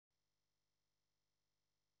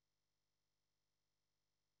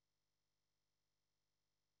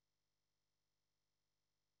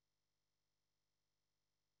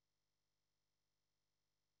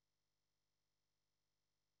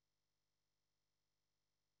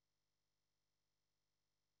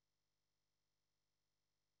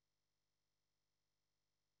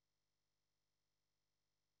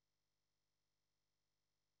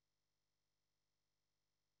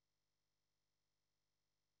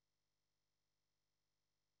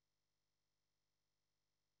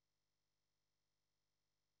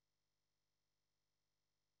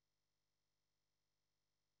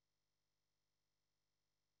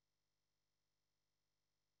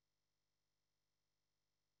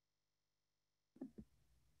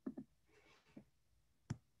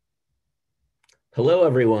Hello,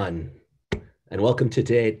 everyone, and welcome to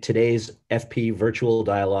today's FP virtual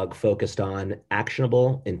dialogue focused on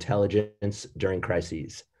actionable intelligence during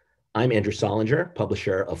crises. I'm Andrew Solinger,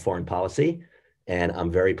 publisher of Foreign Policy, and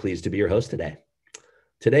I'm very pleased to be your host today.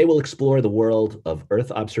 Today, we'll explore the world of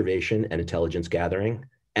Earth observation and intelligence gathering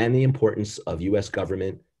and the importance of US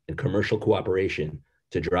government and commercial cooperation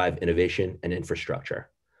to drive innovation and infrastructure.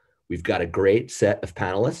 We've got a great set of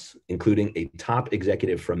panelists, including a top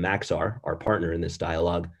executive from Maxar, our partner in this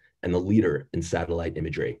dialogue, and the leader in satellite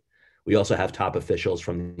imagery. We also have top officials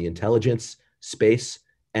from the intelligence, space,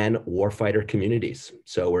 and warfighter communities.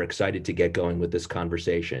 So we're excited to get going with this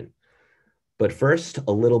conversation. But first,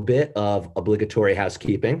 a little bit of obligatory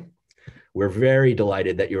housekeeping. We're very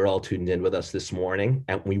delighted that you're all tuned in with us this morning,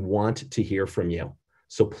 and we want to hear from you.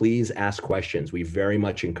 So please ask questions. We very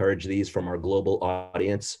much encourage these from our global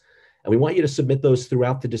audience, and we want you to submit those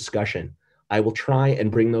throughout the discussion. I will try and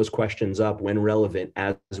bring those questions up when relevant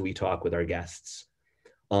as we talk with our guests.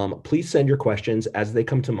 Please send your questions as they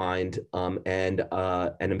come to mind, and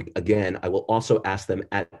again, I will also ask them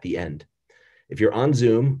at the end. If you're on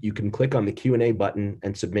Zoom, you can click on the Q&A button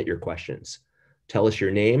and submit your questions. Tell us your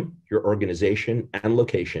name, your organization, and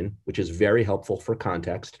location, which is very helpful for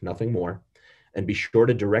context, nothing more. And be sure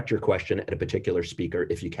to direct your question at a particular speaker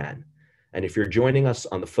if you can. And if you're joining us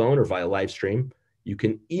on the phone or via live stream, you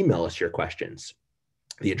can email us your questions.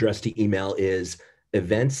 The address to email is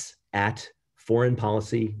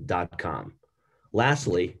events@foreignpolicy.com.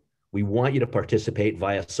 Lastly, we want you to participate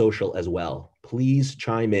via social as well. Please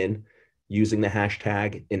chime in using the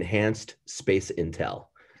hashtag #EnhancedSpaceIntel.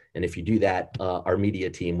 And if you do that, our media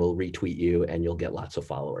team will retweet you and you'll get lots of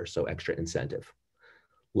followers, so extra incentive.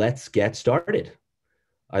 Let's get started.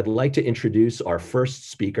 I'd like to introduce our first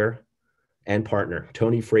speaker and partner,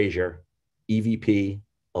 Tony Frazier, EVP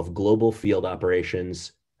of Global Field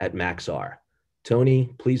Operations at Maxar.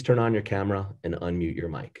 Tony, please turn on your camera and unmute your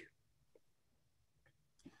mic.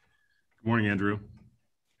 Good morning, Andrew.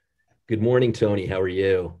 Good morning, Tony. How are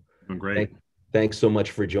you? Doing great. Thanks so much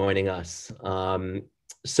for joining us.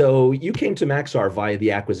 So you came to Maxar via the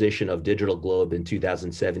acquisition of Digital Globe in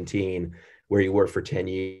 2017, where you worked for 10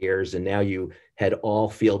 years, and now you head all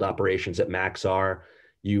field operations at Maxar.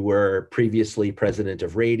 You were previously president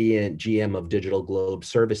of Radiant, GM of Digital Globe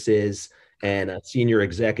Services, and a senior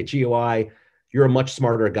exec at GOI. You're a much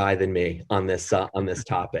smarter guy than me on this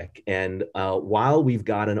topic. And while we've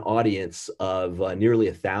got an audience of nearly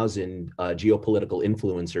 1,000 geopolitical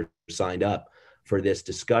influencers signed up for this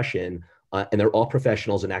discussion, and they're all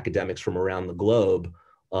professionals and academics from around the globe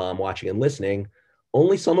watching and listening,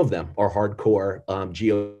 only some of them are hardcore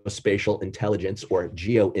geospatial intelligence, or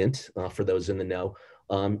GeoInt, for those in the know,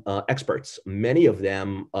 experts. Many of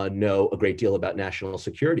them know a great deal about national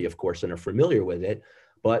security, of course, and are familiar with it,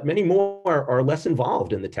 but many more are less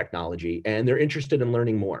involved in the technology, and they're interested in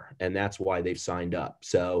learning more, and that's why they've signed up.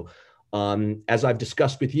 So as I've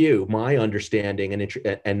discussed with you, my understanding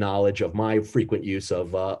and knowledge of my frequent use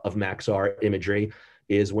of Maxar imagery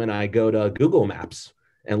is when I go to Google Maps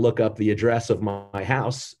and look up the address of my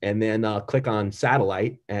house, and then click on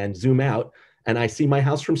satellite and zoom out, and I see my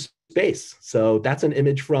house from space. So that's an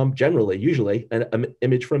image from, usually an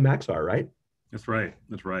image from Maxar, right? That's right.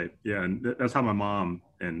 That's right. Yeah, and that's how my mom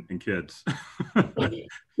and kids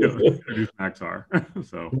introduced Maxar.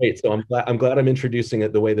 So great. So I'm glad I'm introducing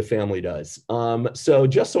it the way the family does. So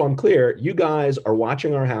just so I'm clear, you guys are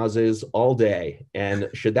watching our houses all day,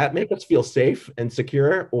 and should that make us feel safe and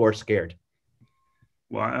secure or scared?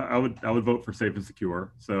 Well, I would vote for safe and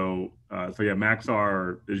secure. So yeah,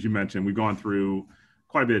 Maxar, as you mentioned, we've gone through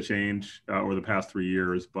quite a bit of change over the past 3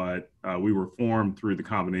 years, but we were formed through the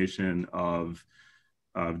combination of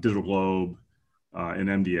Digital Globe and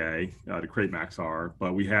MDA to create Maxar,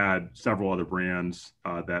 but we had several other brands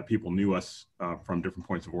that people knew us from different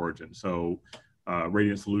points of origin. So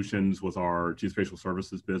Radiant Solutions was our geospatial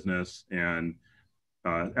services business, and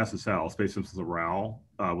SSL, Space Systems Arousal,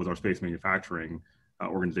 was our space manufacturing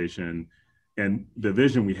organization. And the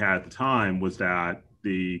vision we had at the time was that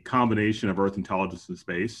the combination of Earth intelligence and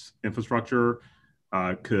space infrastructure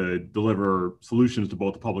could deliver solutions to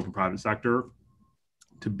both the public and private sector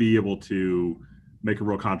to be able to make a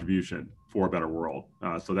real contribution for a better world.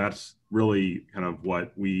 So that's really kind of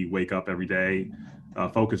what we wake up every day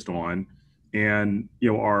focused on. And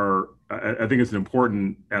I think it's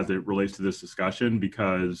important as it relates to this discussion,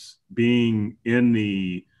 because being in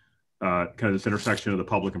the kind of this intersection of the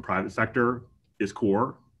public and private sector is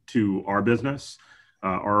core to our business.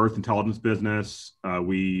 Our Earth intelligence business,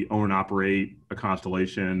 we own and operate a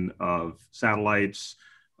constellation of satellites.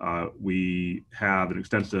 We have an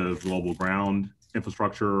extensive global ground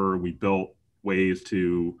infrastructure. We built ways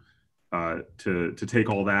to take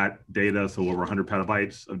all that data, so over 100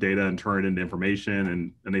 petabytes of data, and turn it into information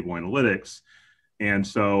and enable analytics. And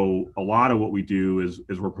so a lot of what we do is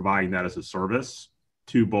we're providing that as a service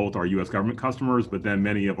to both our U.S. government customers, but then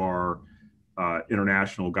many of our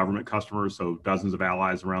international government customers, so dozens of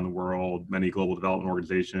allies around the world, many global development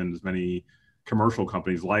organizations, many commercial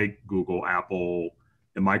companies like Google, Apple,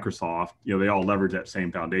 and Microsoft. They all leverage that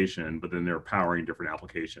same foundation, but then they're powering different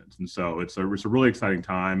applications. And so it's a really exciting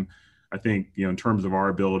time. I think, in terms of our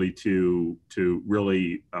ability to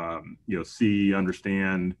really, see,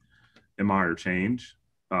 understand, and monitor change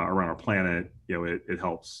around our planet, it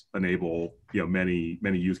helps enable, many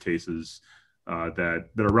use cases that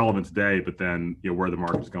are relevant today, but then, where the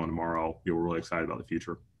market's going tomorrow, we're really excited about the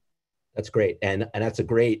future. That's great, and that's a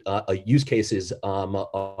great use cases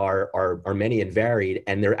are many and varied,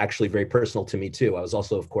 and they're actually very personal to me too. I was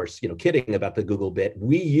also, of course, kidding about the Google bit.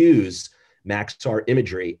 We use Maxar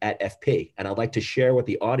imagery at FP, and I'd like to share with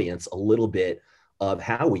the audience a little bit of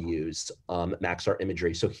how we use Maxar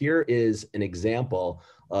imagery. So here is an example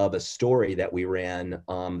of a story that we ran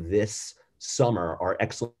this summer. Our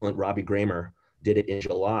excellent Robbie Gramer did it in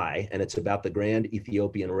July, and it's about the Grand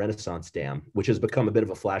Ethiopian Renaissance Dam, which has become a bit of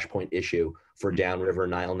a flashpoint issue for downriver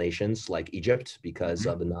Nile nations like Egypt, because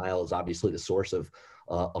the Nile is obviously the source of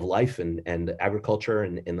life and agriculture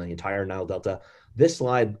in the entire Nile Delta. This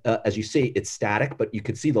slide, as you see, it's static, but you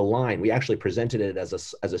could see the line. We actually presented it as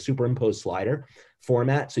a superimposed slider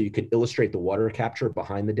format, so you could illustrate the water capture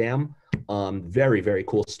behind the dam. Very, very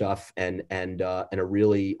cool stuff, and a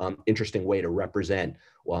really interesting way to represent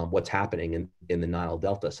what's happening in the Nile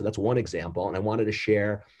Delta. So that's one example, and I wanted to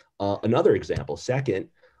share another example. Second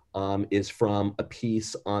is from a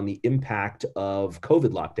piece on the impact of COVID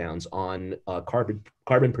lockdowns on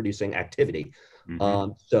carbon producing activity.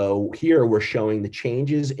 So here we're showing the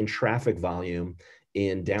changes in traffic volume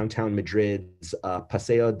in downtown Madrid's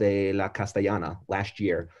Paseo de la Castellana last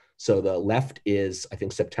year. So the left is, I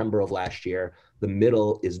think, September of last year. The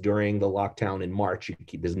middle is during the lockdown in March.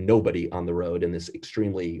 There's nobody on the road in this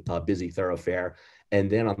extremely busy thoroughfare. And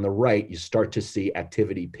then on the right, you start to see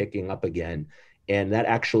activity picking up again. And that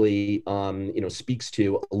actually, speaks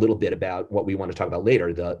to a little bit about what we want to talk about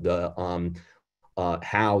later,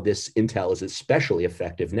 how this intel is especially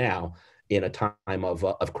effective now in a time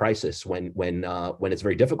of crisis when it's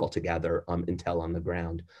very difficult to gather intel on the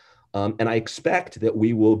ground. And I expect that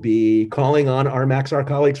we will be calling on our Maxar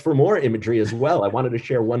colleagues for more imagery as well. I wanted to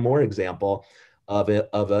share one more example of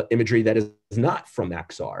imagery that is not from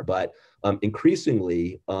Maxar, but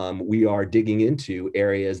increasingly we are digging into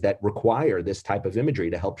areas that require this type of imagery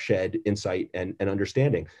to help shed insight and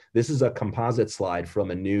understanding. This is a composite slide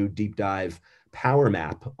from a new deep dive power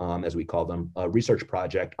map, as we call them, a research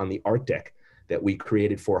project on the Arctic that we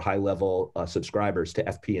created for high-level subscribers to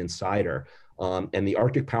FP Insider. And the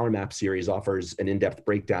Arctic Power Map series offers an in-depth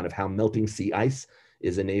breakdown of how melting sea ice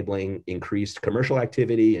is enabling increased commercial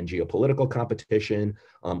activity and geopolitical competition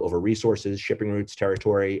over resources, shipping routes,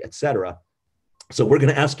 territory, et cetera. So we're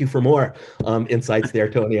going to ask you for more insights there,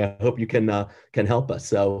 Tony. I hope you can help us.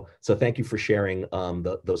 So thank you for sharing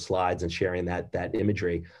those slides and sharing that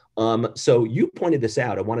imagery. So you pointed this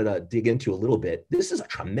out. I wanted to dig into a little bit. This is a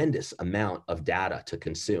tremendous amount of data to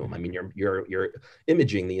consume. I mean, you're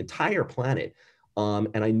imaging the entire planet.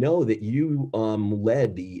 And I know that you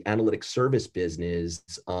led the analytics service business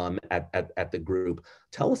at the group.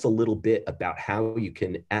 Tell us a little bit about how you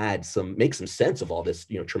can make some sense of all this,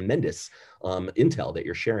 tremendous intel that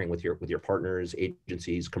you're sharing with your partners,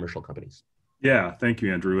 agencies, commercial companies. Yeah, thank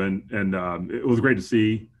you, Andrew. And it was great to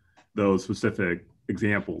see those specific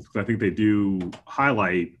examples, because I think they do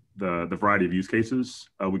highlight the variety of use cases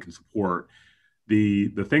we can support.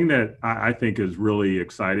 The thing that I think is really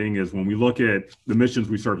exciting is when we look at the missions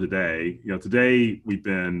we serve today. Today we've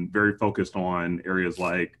been very focused on areas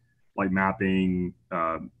like mapping,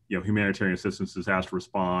 humanitarian assistance, disaster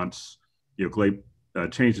response,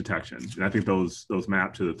 change detection, and I think those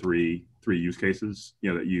map to the three use cases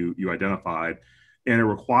that you identified, and it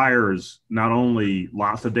requires not only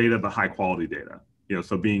lots of data but high quality data.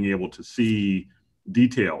 So being able to see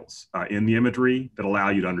details in the imagery that allow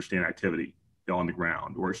you to understand activity on the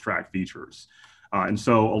ground or extract features. And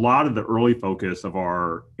so a lot of the early focus of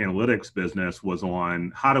our analytics business was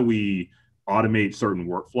on how do we automate certain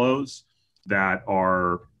workflows that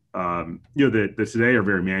are, that today are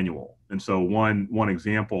very manual. And so one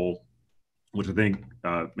example, which I think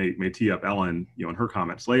may tee up Ellen, in her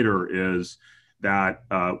comments later, is that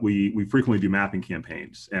we frequently do mapping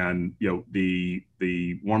campaigns. And, the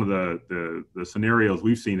one of the scenarios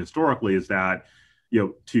we've seen historically is that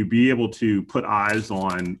to be able to put eyes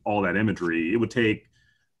on all that imagery, it would take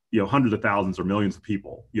hundreds of thousands or millions of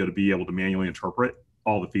people to be able to manually interpret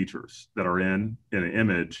all the features that are in an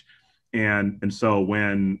image. And so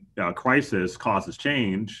when crisis causes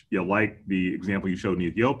change, like the example you showed in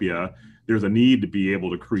Ethiopia, there's a need to be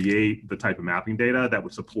able to create the type of mapping data that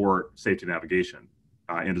would support safety navigation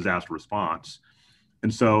and disaster response.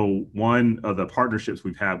 And so one of the partnerships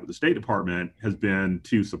we've had with the State Department has been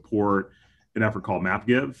to support an effort called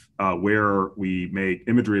MapGive, where we make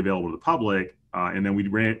imagery available to the public. And then we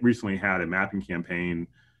recently had a mapping campaign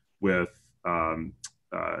with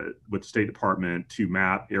the State Department to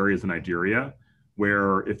map areas in Nigeria,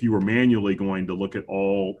 where if you were manually going to look at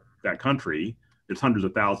all that country, it's hundreds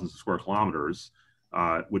of thousands of square kilometers,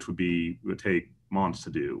 which would take months to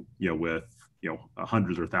do, with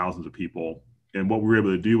hundreds or thousands of people. And what we were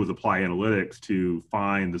able to do was apply analytics to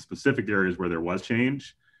find the specific areas where there was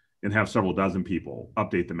change and have several dozen people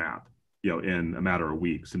update the map, in a matter of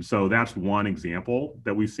weeks. And so that's one example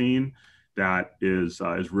that we've seen that is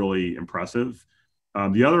really impressive.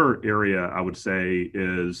 The other area I would say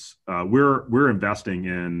is we're investing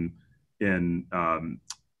in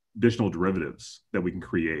additional derivatives that we can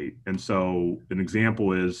create. And so an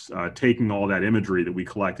example is taking all that imagery that we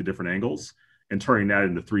collect at different angles and turning that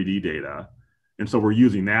into 3D data. And so we're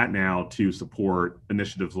using that now to support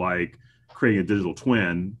initiatives like creating a digital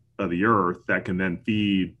twin of the Earth that can then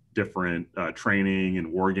feed different training and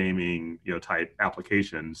wargaming type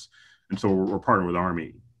applications. And so we're partnering with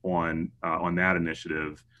Army on that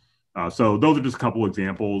initiative. So those are just a couple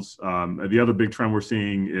examples. The other big trend we're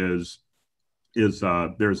seeing is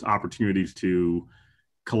there's opportunities to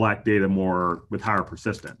collect data more with higher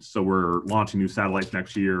persistence. So we're launching new satellites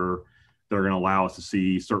next year that are going to allow us to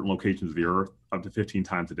see certain locations of the Earth up to 15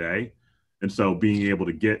 times a day. And so being able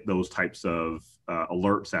to get those types of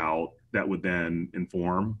alerts out that would then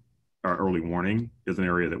inform our early warning is an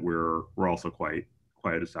area that we're also quite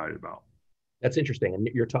excited about. That's interesting. And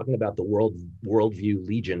you're talking about the Worldview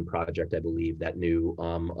Legion project, I believe, that new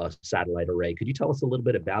satellite array. Could you tell us a little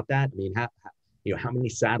bit about that? I mean, how many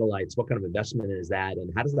satellites, what kind of investment is that?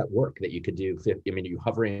 And how does that work that you could do? I mean, are you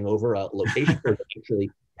hovering over a location or actually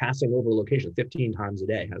passing over a location 15 times a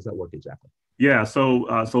day? How does that work exactly? Yeah, so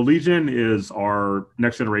Legion is our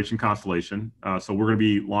next generation constellation. So we're going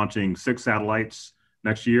to be launching 6 satellites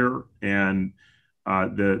next year. And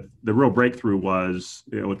the real breakthrough was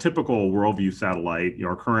a typical Worldview satellite,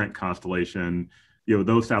 our current constellation,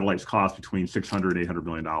 those satellites cost between $600 and $800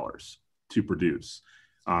 million to produce.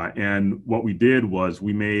 And what we did was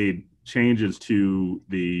we made changes to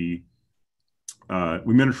we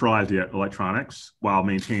miniaturized the electronics while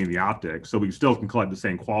maintaining the optics, so we still can collect the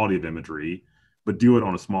same quality of imagery, but do it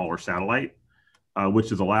on a smaller satellite, which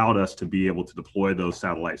has allowed us to be able to deploy those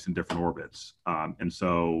satellites in different orbits. And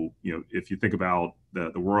so, if you think about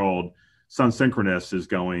the world, sun synchronous is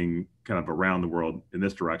going kind of around the world in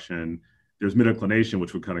this direction. There's mid inclination,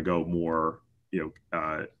 which would kind of go more,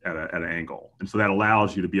 at an angle. And so that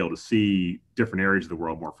allows you to be able to see different areas of the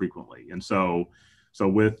world more frequently. And so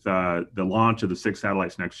with the launch of the 6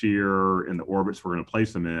 satellites next year and the orbits we're going to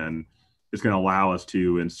place them in, it's going to allow us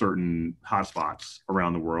to, in certain hotspots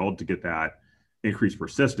around the world, to get that increased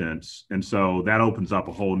persistence. And so that opens up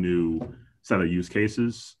a whole new set of use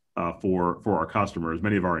cases for our customers.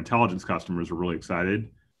 Many of our intelligence customers are really excited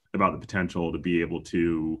about the potential to be able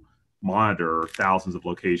to monitor thousands of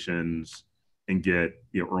locations and get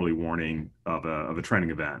early warning of a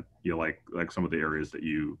trending event, like some of the areas that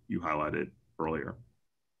you highlighted earlier.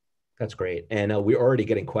 That's great. And we're already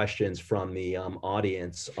getting questions from the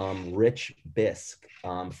audience. Rich Bisk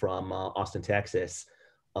from Austin, Texas,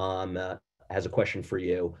 has a question for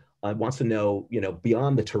you. Wants to know,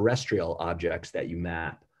 beyond the terrestrial objects that you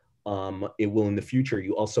map, it will in the future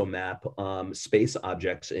you also map space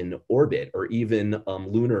objects in orbit or even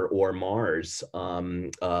lunar or Mars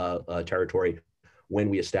territory when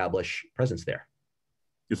we establish presence there?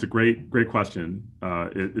 It's a great question.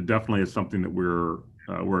 It definitely is something that we're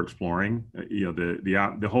exploring.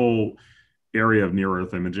 The whole area of near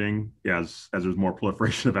Earth imaging, as there's more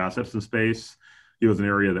proliferation of assets in space, is an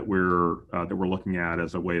area that we're looking at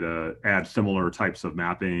as a way to add similar types of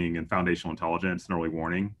mapping and foundational intelligence and early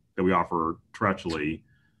warning that we offer terrestrially,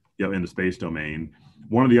 in the space domain.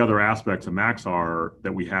 One of the other aspects of Maxar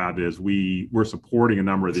that we have is we're supporting a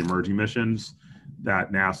number of the emerging missions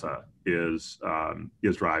that NASA is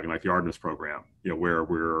driving, like the Artemis program, where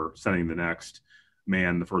we're sending the next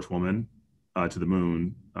man, the first woman, to the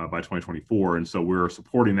moon by 2024. And so we're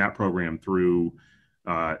supporting that program through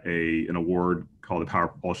an award called the Power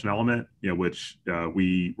Propulsion Element, which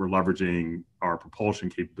we were leveraging our propulsion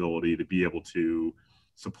capability to be able to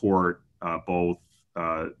support both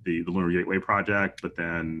the Lunar Gateway project, but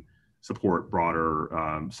then support broader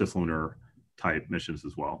cislunar type missions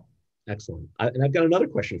as well. Excellent. And I've got another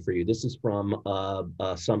question for you. This is from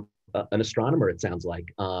an astronomer, it sounds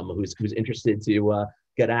like, who's interested to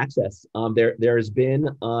get access. There has been,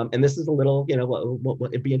 and this is a little,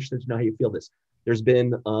 it'd be interesting to know how you feel this. There's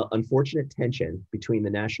been unfortunate tension between the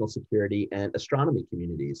national security and astronomy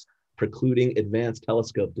communities, precluding advanced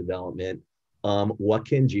telescope development. What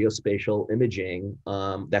can geospatial imaging,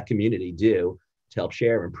 that community, do to help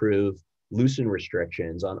share, improve, loosen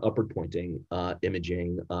restrictions on upward pointing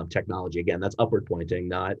imaging technology? Again, that's upward pointing,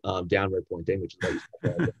 not downward pointing, which is what you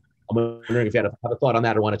said. I'm wondering if you have a thought on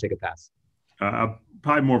that or want to take a pass.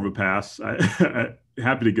 Probably more of a pass.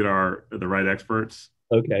 Happy to get the right experts.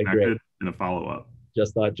 Okay, great. In a follow up.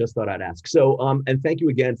 Just thought I'd ask. So, and thank you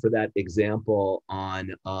again for that example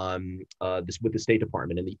on this with the State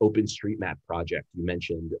Department and the OpenStreetMap project you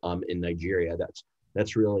mentioned in Nigeria.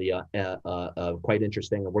 That's really quite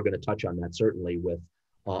interesting, and we're going to touch on that certainly with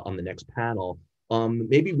on the next panel.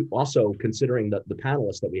 Maybe also considering the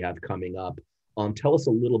panelists that we have coming up, tell us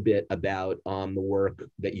a little bit about the work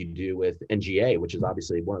that you do with NGA, which is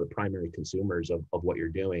obviously one of the primary consumers of what you're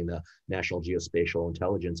doing, the National Geospatial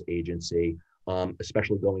Intelligence Agency,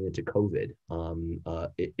 especially going into COVID,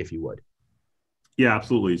 if you would. Yeah,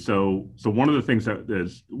 absolutely. So one of the things that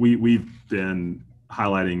is we've been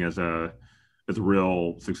highlighting as a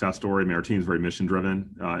real success story. I mean, our team is very mission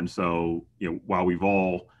driven, and so while we've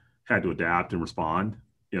all had to adapt and respond,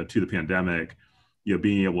 to the pandemic,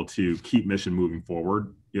 being able to keep mission moving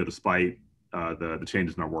forward, despite the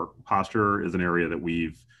changes in our work posture, is an area that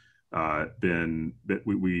we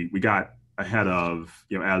got ahead of,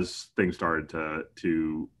 as things started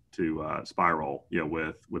to spiral,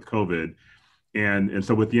 with COVID. And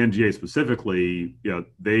so with the NGA specifically,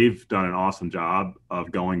 they've done an awesome job of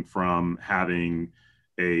going from having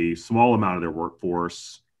a small amount of their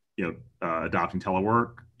workforce, adopting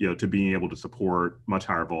telework, to being able to support much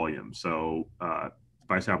higher volume. So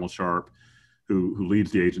Vice Admiral Sharp, who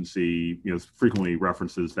leads the agency, frequently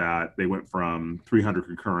references that they went from 300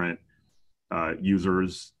 concurrent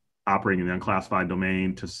users operating in the unclassified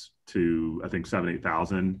domain to I think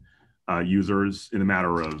 8,000 users in a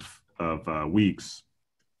matter of weeks.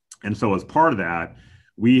 And so as part of that,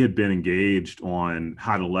 we had been engaged on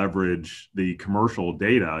how to leverage the commercial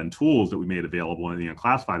data and tools that we made available in the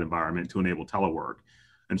unclassified environment to enable telework.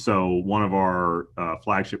 And so one of our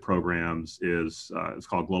flagship programs is it's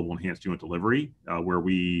called Global Enhanced Unit Delivery, where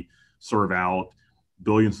we serve out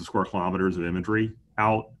billions of square kilometers of imagery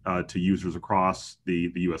out to users across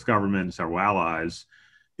the US government and several allies.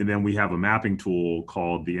 And then we have a mapping tool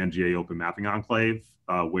called the NGA Open Mapping Enclave,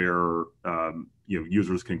 where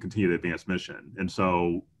users can continue to advance mission. And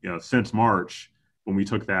so since March, when we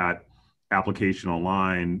took that application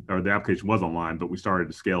online, or the application was online, but we started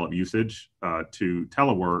to scale up usage to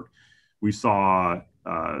telework, we saw,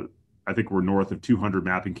 I think we're north of 200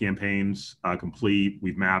 mapping campaigns complete.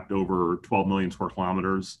 We've mapped over 12 million square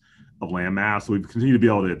kilometers of landmass. So we've continued to be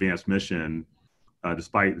able to advance mission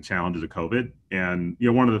despite the challenges of COVID. And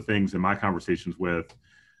one of the things in my conversations with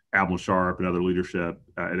Admiral Sharp and other leadership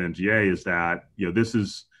at NGA is that this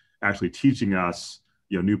is actually teaching us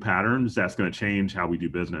new patterns that's going to change how we do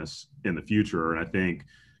business in the future. And I think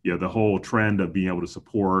the whole trend of being able to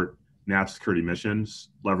support national security missions,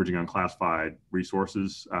 leveraging unclassified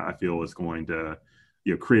resources, I feel is going to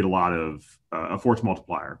create a lot of a force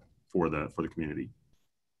multiplier for the community.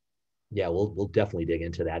 Yeah, we'll definitely dig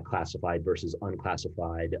into that classified versus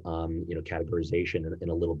unclassified categorization in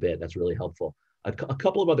a little bit. That's really helpful. A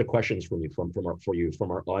couple of other questions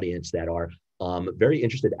from our audience that are very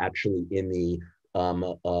interested actually in the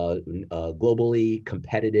globally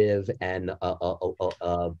competitive and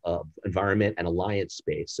environment and alliance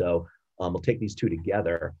space. So we'll take these two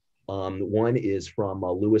together. One is from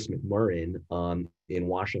Lewis McMurrin in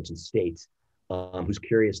Washington State, who's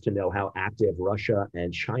curious to know how active Russia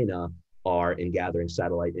and China are in gathering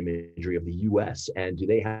satellite imagery of the US, and do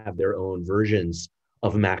they have their own versions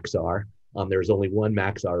of Maxar? There's only one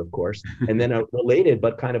Maxar, of course. And then a related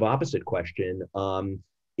but kind of opposite question,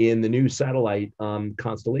 in the new satellite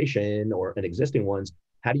constellation or an existing ones,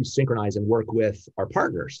 how do you synchronize and work with our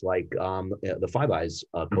partners like the Five Eyes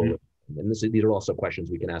coalition? And these are also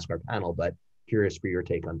questions we can ask our panel, but curious for your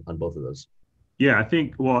take on both of those. Yeah, I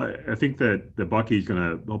think that the Bucky's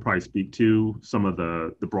he'll probably speak to some of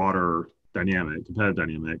the broader competitive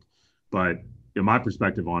dynamic. But my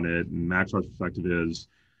perspective on it and Maxar's perspective is,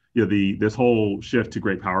 this whole shift to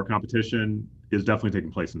great power competition is definitely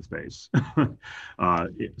taking place in space.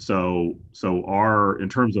 So our in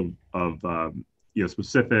terms of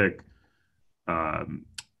specific um,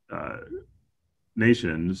 uh,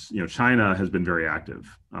 nations, China has been very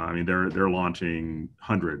active. I mean, they're launching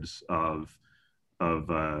hundreds of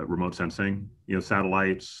remote sensing,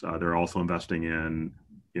 satellites. They're also investing in,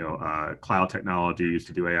 cloud technologies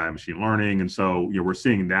to do AI machine learning, and so we're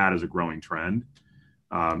seeing that as a growing trend.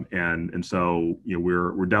 And so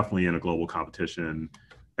we're definitely in a global competition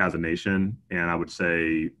as a nation, and I would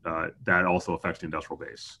say that also affects the industrial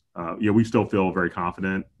base. We still feel very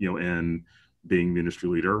confident, in being the industry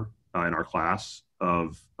leader in our class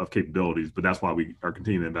of capabilities, but that's why we are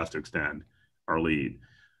continuing to invest to extend our lead.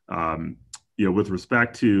 Um, with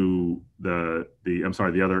respect to I'm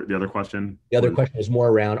sorry, the other question. The other question is more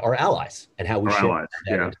around our allies and how we our share allies.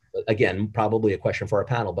 that. Yeah. Again, probably a question for our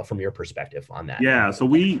panel, but from your perspective on that. Yeah. So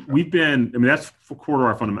we've been. I mean, that's core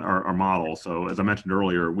to our model. So as I mentioned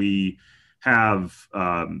earlier, we have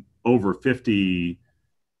over 50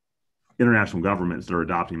 international governments that are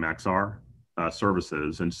adopting Maxar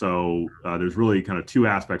services, and so there's really kind of two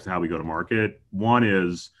aspects to how we go to market. One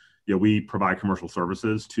is we provide commercial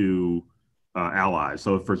services to allies.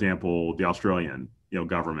 So, for example, the Australian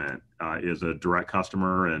government is a direct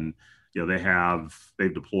customer, and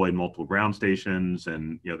they've deployed multiple ground stations,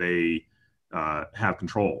 and they have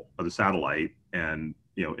control of the satellite and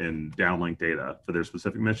in downlink data for their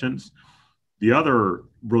specific missions. The other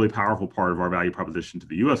really powerful part of our value proposition to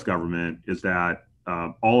the U.S. government is that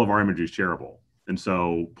all of our imagery is shareable, and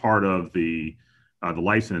so part of the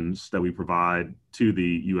license that we provide to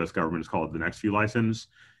the U.S. government is called the Next View license.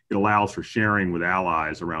 It allows for sharing with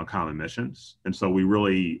allies around common missions, and so we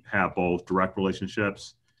really have both direct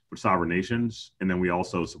relationships with sovereign nations, and then we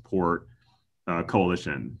also support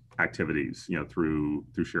coalition activities, through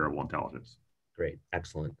shareable intelligence. Great,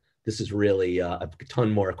 excellent. This is really a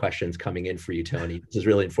ton more questions coming in for you, Tony. This is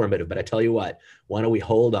really informative, but I tell you what, why don't we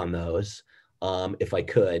hold on those, if I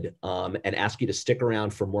could, and ask you to stick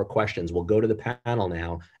around for more questions. We'll go to the panel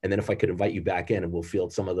now, and then if I could invite you back in and we'll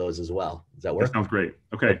field some of those as well. Does that work? That sounds great.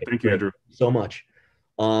 Okay, thank you, great. Andrew. So much.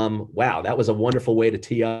 Wow, that was a wonderful way to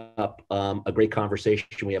tee up a great conversation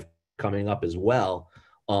we have coming up as well,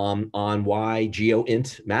 on why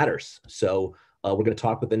GeoInt matters. So we're going to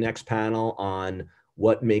talk with the next panel on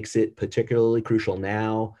what makes it particularly crucial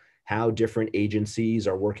now, how different agencies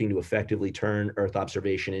are working to effectively turn Earth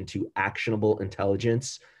observation into actionable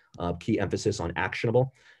intelligence, key emphasis on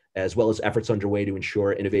actionable, as well as efforts underway to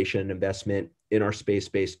ensure innovation and investment in our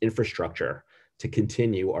space-based infrastructure to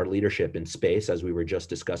continue our leadership in space, as we were just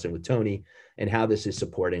discussing with Tony, and how this is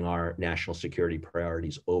supporting our national security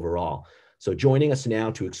priorities overall. So joining us now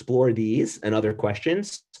to explore these and other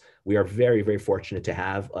questions, we are very, very fortunate to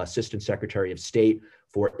have Assistant Secretary of State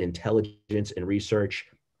for Intelligence and Research,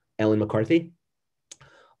 Ellen McCarthy.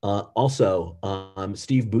 Also,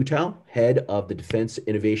 Steve Butow, Head of the Defense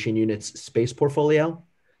Innovation Unit's Space Portfolio,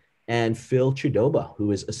 and Phil Chidoba,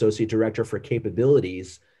 who is Associate Director for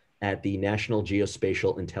Capabilities at the National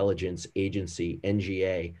Geospatial Intelligence Agency,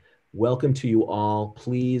 NGA. Welcome to you all.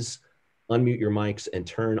 Please unmute your mics and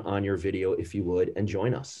turn on your video if you would, and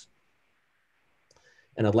join us.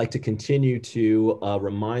 And I'd like to continue to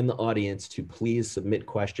remind the audience to please submit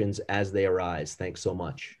questions as they arise. Thanks so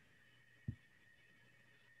much.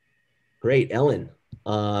 Great, Ellen.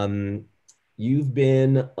 You've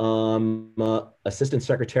been Assistant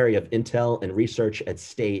Secretary of Intel and Research at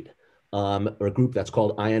State, or a group that's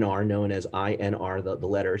called INR, known as INR, the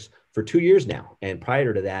letters, for 2 years now. And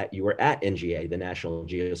prior to that, you were at NGA, the National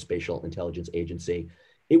Geospatial Intelligence Agency.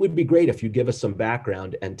 It would be great if you give us some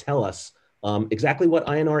background and tell us exactly what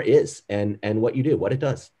INR is and what you do, what it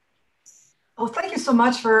does. Well, thank you so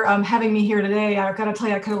much for having me here today. I've got to tell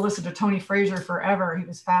you, I could have listened to Tony Frazier forever. He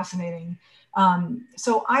was fascinating.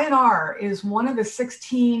 So INR is one of the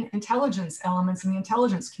 16 intelligence elements in the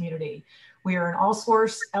intelligence community. We are an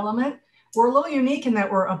all-source element. We're a little unique in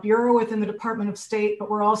that we're a bureau within the Department of State, but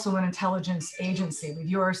we're also an intelligence agency. We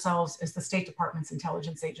view ourselves as the State Department's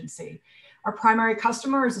intelligence agency. Our primary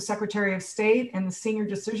customer is the Secretary of State and the senior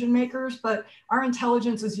decision makers, but our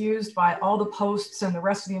intelligence is used by all the posts and the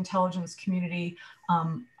rest of the intelligence community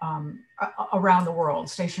around the world,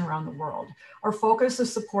 stationed around the world. Our focus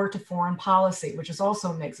is support to foreign policy, which is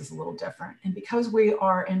also makes us a little different. And because we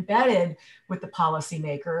are embedded with the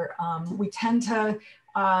policymaker, we tend to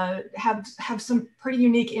have some pretty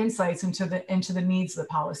unique insights into the needs of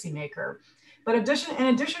the policymaker. But in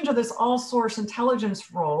addition to this all-source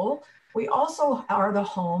intelligence role, we also are the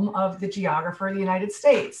home of the geographer of the United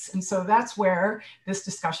States. And so that's where this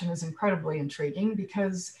discussion is incredibly intriguing,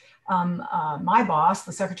 because my boss,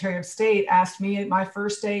 the Secretary of State, asked me at my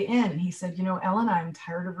first day in, he said, you know, Ellen, I'm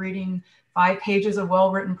tired of reading 5 pages of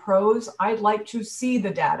well-written prose. I'd like to see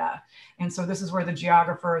the data. And so this is where the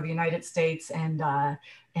geographer of the United States and the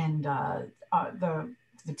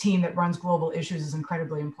team that runs global issues is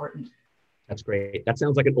incredibly important. That's great. That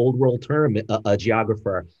sounds like an old world term, a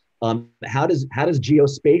geographer. How does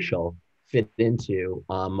geospatial fit into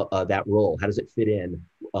that role? How does it fit in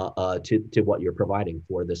to what you're providing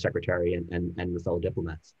for the secretary and the fellow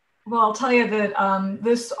diplomats? Well, I'll tell you that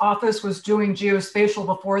this office was doing geospatial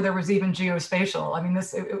before there was even geospatial. I mean,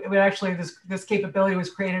 this capability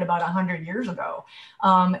was created about 100 years ago,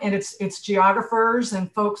 and it's geographers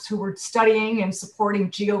and folks who were studying and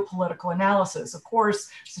supporting geopolitical analysis. Of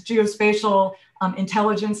course, geospatial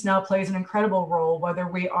intelligence now plays an incredible role, whether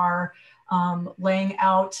we are laying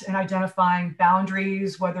out and identifying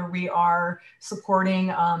boundaries, whether we are supporting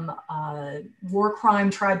war crime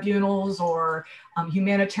tribunals or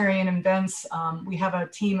humanitarian events. We have a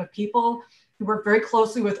team of people who work very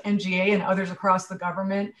closely with NGA and others across the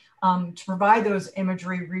government to provide those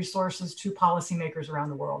imagery resources to policymakers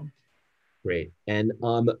around the world. Great. And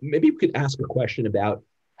maybe we could ask a question about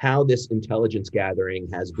how this intelligence gathering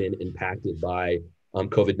has been impacted by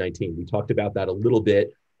COVID-19. We talked about that a little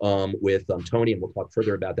bit with Tony, and we'll talk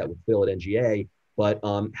further about that with Phil at NGA, but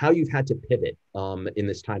how you've had to pivot in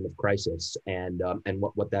this time of crisis and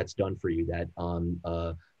what that's done for you, that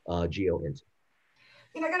geo into.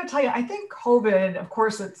 You know, I got to tell you, I think COVID, of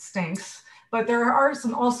course, it stinks, but there are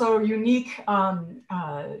some also unique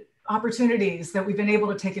opportunities that we've been able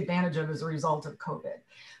to take advantage of as a result of COVID.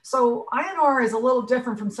 So INR is a little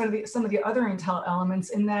different from some of the other Intel elements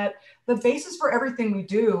in that the basis for everything we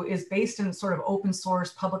do is based in sort of open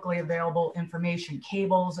source, publicly available information,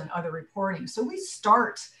 cables and other reporting. So we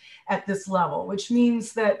start at this level, which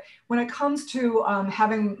means that when it comes to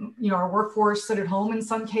having our workforce sit at home in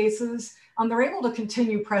some cases, they're able to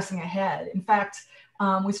continue pressing ahead. In fact,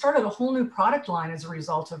 we started a whole new product line as a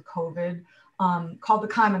result of COVID called the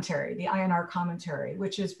commentary, the INR commentary,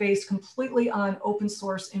 which is based completely on open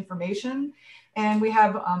source information. And we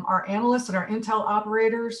have our analysts and our Intel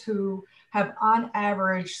operators who have on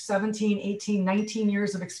average 17, 18, 19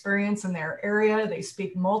 years of experience in their area. They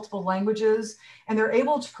speak multiple languages, and they're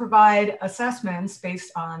able to provide assessments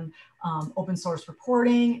based on open source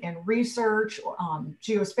reporting and research,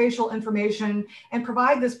 geospatial information, and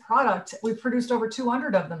provide this product. We've produced over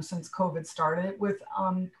 200 of them since COVID started with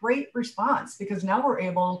great response, because now we're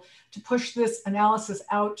able to push this analysis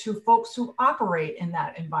out to folks who operate in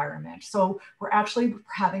that environment. So we're actually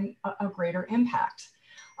having a greater impact.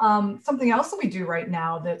 Something else that we do right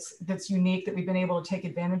now that's unique that we've been able to take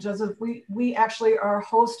advantage of is we actually are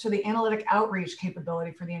host to the analytic outreach capability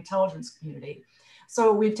for the intelligence community.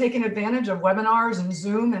 So we've taken advantage of webinars and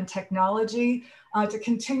Zoom and technology to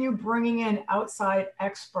continue bringing in outside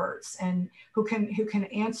experts and who can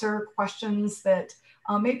answer questions that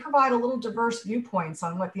may provide a little diverse viewpoints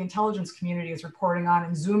on what the intelligence community is reporting on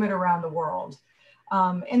and zoom it around the world.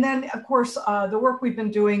 And then, of course, the work we've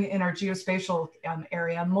been doing in our geospatial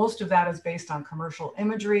area, most of that is based on commercial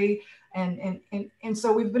imagery. And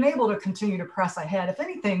so we've been able to continue to press ahead. If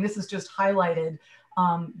anything, this has just highlighted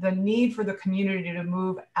the need for the community to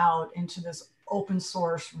move out into this open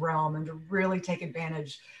source realm and to really take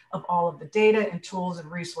advantage of all of the data and tools and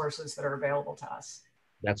resources that are available to us.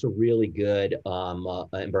 That's a really good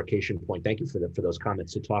embarkation point. Thank you for those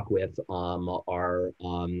comments. To talk with our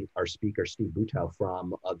speaker, Steve Butow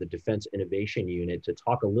from the Defense Innovation Unit, to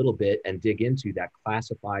talk a little bit and dig into that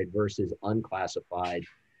classified versus unclassified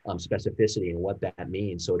specificity and what that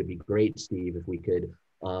means. So it'd be great, Steve, if we could,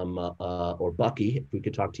 or Bucky, if we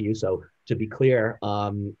could talk to you. So to be clear,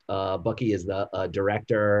 Bucky is the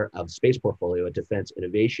Director of Space Portfolio at Defense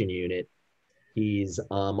Innovation Unit. He's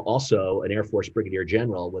also an Air Force Brigadier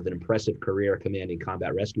General with an impressive career commanding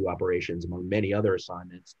combat rescue operations, among many other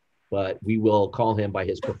assignments. But we will call him by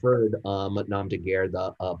his preferred nom de guerre,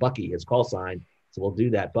 the Bucky, his call sign. So we'll do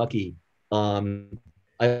that, Bucky.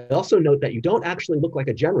 I also note that you don't actually look like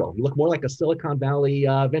a general. You look more like a Silicon Valley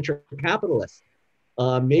venture capitalist.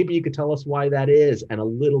 Maybe you could tell us why that is and a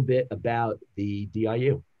little bit about the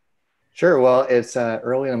DIU. Sure. Well, it's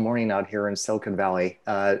early in the morning out here in Silicon Valley.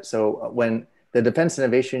 So when the Defense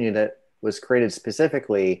Innovation Unit was created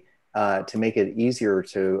specifically to make it easier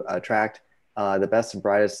to attract the best and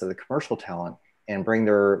brightest of the commercial talent and bring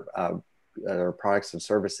their products and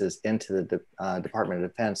services into the Department of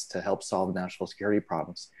Defense to help solve national security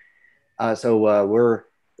problems. So we're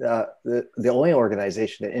the only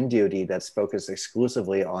organization in DoD that's focused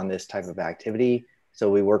exclusively on this type of activity. So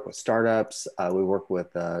we work with startups, we work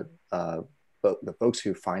with the folks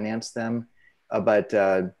who finance them, but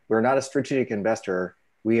we're not a strategic investor.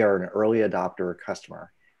 We are an early adopter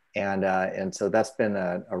customer. And so that's been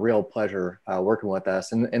a real pleasure working with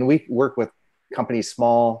us. And we work with companies,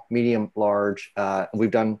 small, medium, large.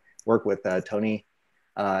 We've done work with Tony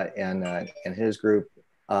and his group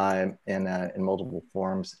in multiple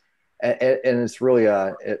forms. And it's really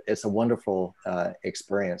it's a wonderful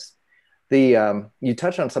experience. You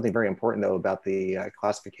touched on something very important though about the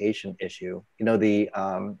classification issue. You know,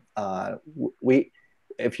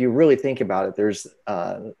 if you really think about it,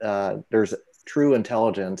 there's true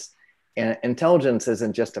intelligence, and intelligence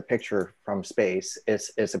isn't just a picture from space.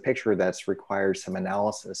 It's a picture that's requires some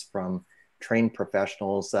analysis from trained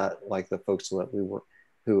professionals like the folks that we work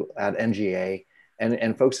who at NGA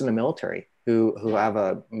and folks in the military who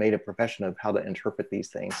have made a profession of how to interpret these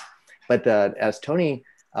things. But as Tony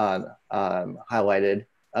highlighted,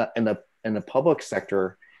 in the public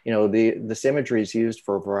sector, you know, this imagery is used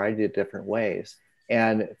for a variety of different ways.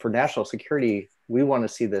 And for national security, we want to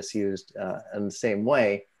see this used in the same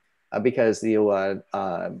way because the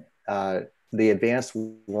advanced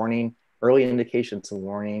warning, early indications of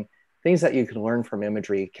warning, things that you can learn from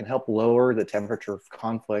imagery can help lower the temperature of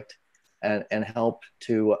conflict and help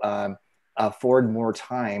to afford more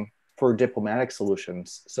time for diplomatic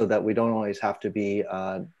solutions so that we don't always have to be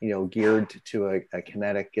geared to a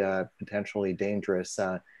kinetic, potentially dangerous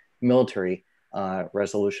military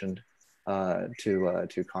resolution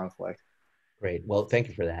to conflict. Great. Well, thank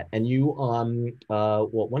you for that. And you, well,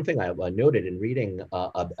 one thing I noted in reading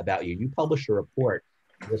about you, you published a report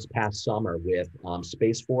this past summer with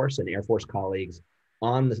Space Force and Air Force colleagues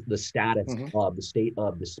on the status of the state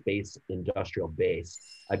of the space industrial base.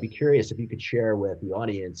 I'd be curious if you could share with the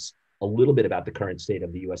audience a little bit about the current state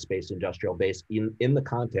of the U.S. space industrial base in the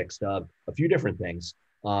context of a few different things.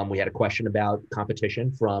 We had a question about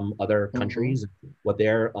competition from other countries, what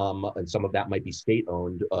their, and some of that might be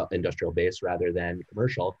state-owned industrial base rather than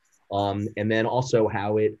commercial. And then also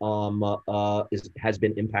how it has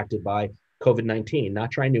been impacted by COVID-19, not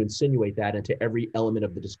trying to insinuate that into every element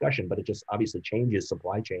of the discussion, but it just obviously changes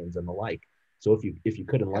supply chains and the like. So if you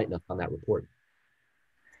could enlighten us on that report.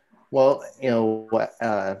 Well, you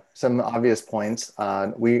know, some obvious points.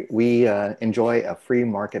 We enjoy a free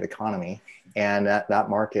market economy, and that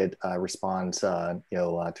market responds,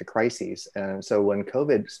 to crises. And so when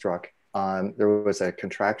COVID struck, there was a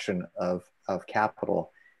contraction of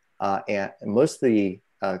capital, and most of the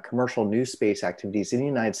commercial new space activities in the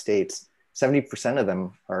United States, 70% of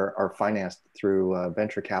them are financed through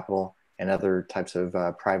venture capital and other types of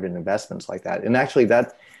private investments like that. And actually,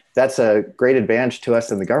 that's a great advantage to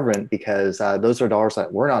us in the government because those are dollars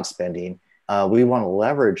that we're not spending. We want to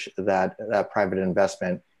leverage that private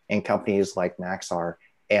investment in companies like Maxar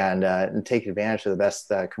and take advantage of the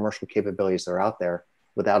best commercial capabilities that are out there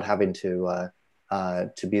without having to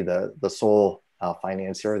be the sole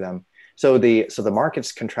financier of them. So the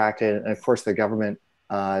market's contracted, and of course the government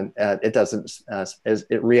it doesn't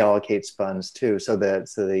it reallocates funds too. So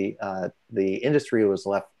the industry was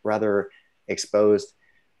left rather exposed.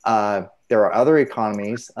 There are other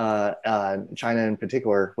economies, China in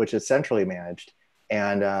particular, which is centrally managed,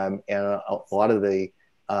 and a lot of the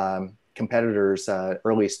competitors,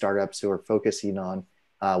 early startups who are focusing on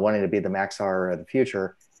wanting to be the Maxar of the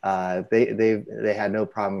future, they had no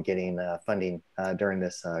problem getting funding during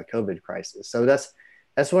this COVID crisis. So that's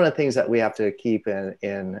one of the things that we have to keep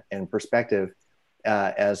in perspective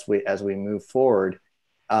as we move forward.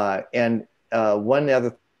 And one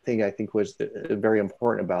other thing I think was very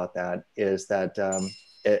important about that is that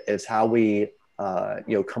it's how we,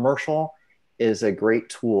 commercial is a great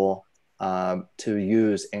tool to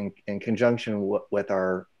use in conjunction with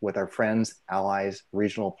our friends, allies,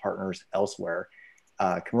 regional partners elsewhere.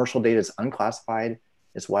 Commercial data is unclassified,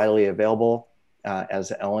 it's widely available,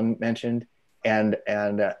 as Ellen mentioned, and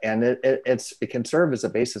it can serve as a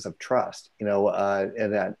basis of trust,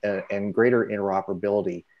 and greater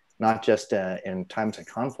interoperability, not just in times of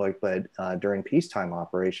conflict, but during peacetime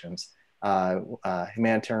operations,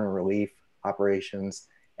 humanitarian relief operations,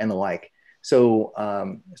 and the like. So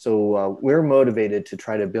we're motivated to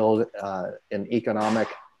try to build an economic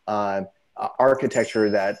architecture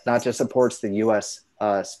that not just supports the U.S.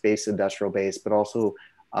 Space industrial base, but also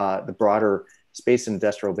the broader space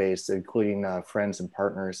industrial base, including friends and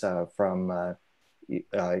partners from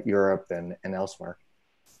Europe and elsewhere.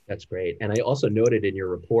 That's great. And I also noted in your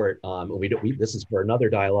report, this is for another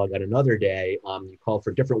dialogue on another day, you call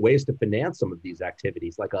for different ways to finance some of these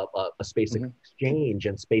activities, like a space exchange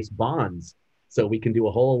and space bonds. So we can do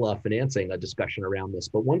a whole financing discussion around this.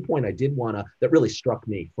 But one point I did want to, that really struck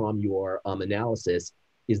me from your analysis,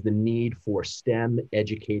 is the need for STEM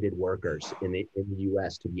educated workers in the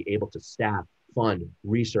US to be able to staff, fund,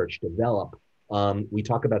 research, develop. We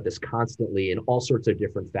talk about this constantly in all sorts of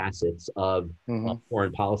different facets of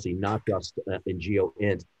foreign policy, not just in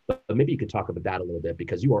GeoInt, but maybe you could talk about that a little bit,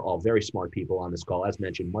 because you are all very smart people on this call, as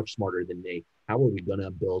mentioned, much smarter than me. How are we going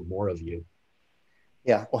to build more of you?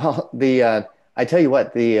 Yeah, well, I tell you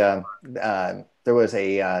what, there was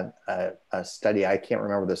a study, I can't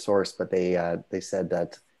remember the source, but they said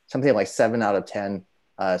that something like 7 out of 10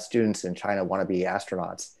 students in China want to be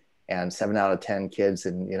astronauts, and 7 out of 10 kids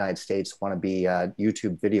in the United States want to be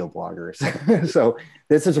YouTube video bloggers. So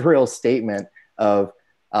this is a real statement of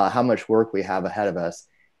how much work we have ahead of us.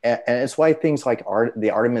 And it's why things like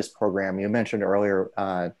the Artemis program you mentioned earlier,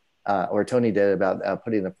 or Tony did, about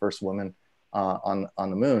putting the first woman on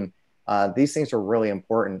the moon. These things are really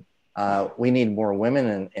important. We need more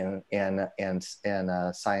women in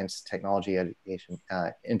science, technology, education,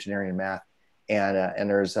 engineering, and math. And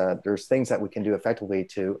there's things that we can do effectively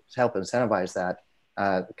to help incentivize that,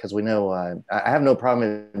 because we know I have no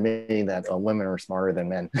problem admitting that women are smarter than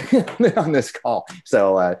men on this call.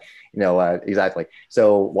 So exactly.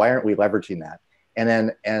 So why aren't we leveraging that?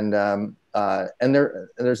 And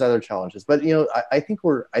there's other challenges, but I think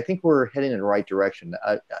we're heading in the right direction.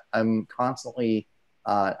 I'm constantly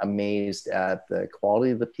amazed at the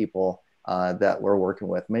quality of the people that we're working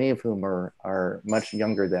with, many of whom are much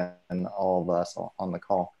younger than all of us on the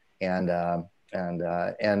call,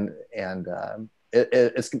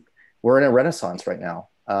 we're in a renaissance right now.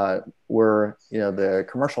 Where the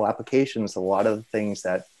commercial applications, a lot of the things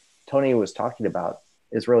that Tony was talking about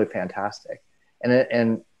is really fantastic,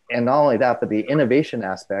 and not only that, but the innovation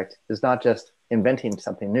aspect is not just inventing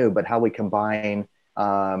something new, but how we combine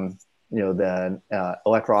the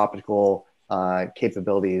electro-optical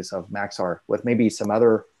capabilities of Maxar with maybe some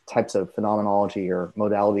other types of phenomenology or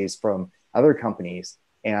modalities from other companies,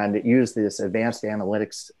 and use this advanced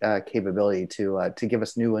analytics capability to give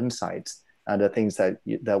us new insights to things that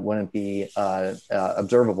wouldn't be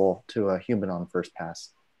observable to a human on first pass.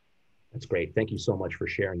 That's great. Thank you so much for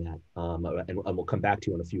sharing that. And we'll come back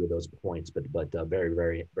to you on a few of those points, but very,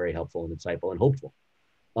 very, very helpful and insightful and hopeful.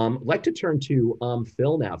 I'd like to turn to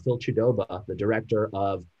Phil now, Phil Chidoba, the director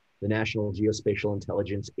of the National Geospatial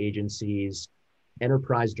Intelligence Agency's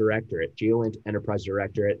Enterprise Directorate, GeoInt Enterprise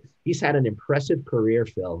Directorate. He's had an impressive career,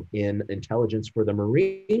 Phil, in intelligence for the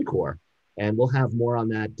Marine Corps. And we'll have more on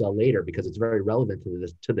that later, because it's very relevant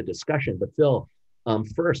to the discussion. But Phil,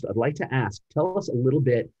 first, I'd like to ask, tell us a little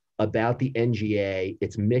bit about the NGA,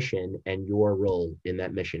 its mission, and your role in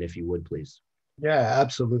that mission, if you would, please. Yeah,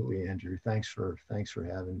 absolutely, Andrew. Thanks for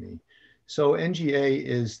having me. So NGA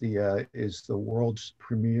is the world's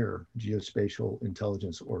premier geospatial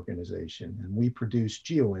intelligence organization, and we produce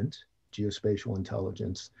GeoInt, geospatial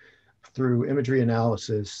intelligence, through imagery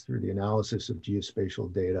analysis, through the analysis of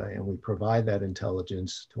geospatial data, and we provide that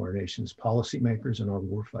intelligence to our nation's policymakers and our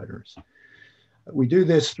warfighters. We do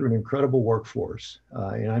this through an incredible workforce,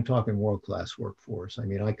 and I'm talking world-class workforce. I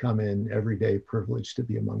mean, I come in every day privileged to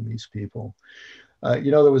be among these people.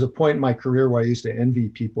 There was a point in my career where I used to envy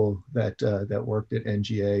people that worked at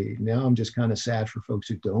NGA. Now I'm just kind of sad for folks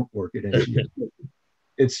who don't work at NGA.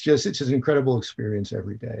 It's just an incredible experience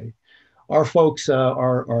every day. Our folks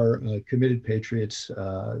are committed patriots.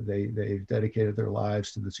 They've dedicated their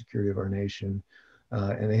lives to the security of our nation.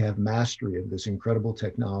 And they have mastery of this incredible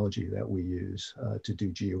technology that we use to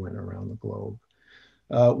do GeoInt around the globe.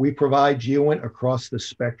 We provide GeoInt across the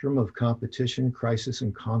spectrum of competition, crisis,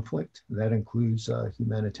 and conflict. That includes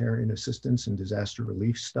humanitarian assistance and disaster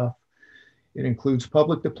relief stuff. It includes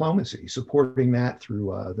public diplomacy, supporting that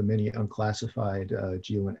through the many unclassified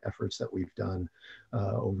GeoInt efforts that we've done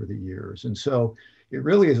over the years. And so it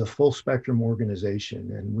really is a full spectrum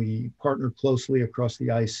organization, and we partner closely across the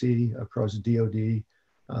IC, across DoD,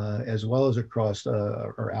 as well as across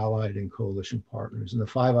our allied and coalition partners. And the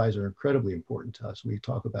Five Eyes are incredibly important to us. We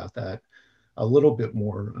talk about that a little bit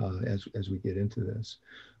more as we get into this.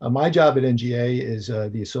 My job at NGA is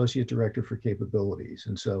the Associate Director for Capabilities.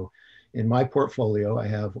 And so in my portfolio, I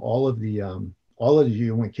have all of the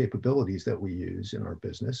GeoInt capabilities that we use in our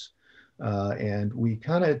business. And we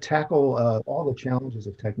kind of tackle all the challenges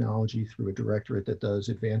of technology through a directorate that does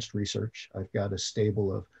advanced research. I've got a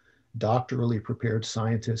stable of doctorally prepared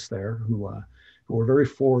scientists there who are very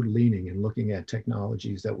forward-leaning and looking at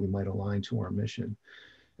technologies that we might align to our mission.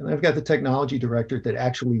 And I've got the technology director that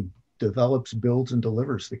actually develops, builds, and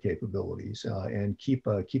delivers the capabilities and keep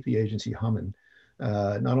the agency humming,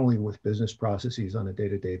 not only with business processes on a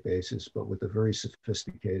day-to-day basis, but with the very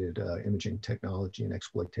sophisticated imaging technology and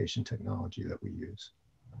exploitation technology that we use.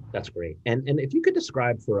 That's great. And if you could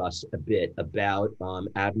describe for us a bit about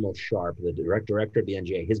Admiral Sharp, the director of the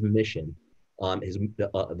NGA, his mission, the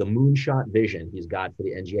moonshot vision he's got for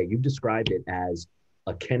the NGA. You've described it as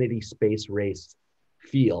a Kennedy space race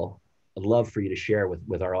feel. I'd love for you to share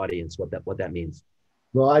with our audience what that means.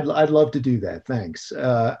 Well, I'd love to do that. Thanks.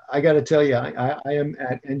 I got to tell you, I am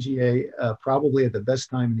at NGA probably at the best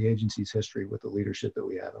time in the agency's history with the leadership that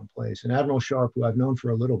we have in place. And Admiral Sharp, who I've known for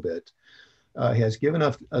a little bit, has given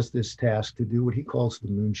us this task to do what he calls the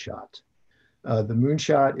moonshot. The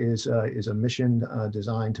moonshot is a mission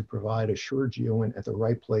designed to provide assured geoint at the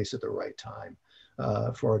right place at the right time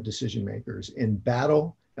for our decision makers in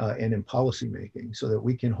battle and in policy making, so that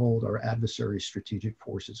we can hold our adversary's strategic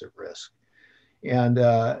forces at risk. And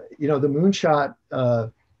you know, the moonshot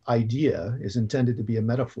idea is intended to be a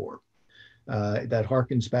metaphor that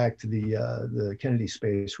harkens back to the Kennedy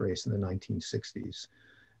space race in the 1960s.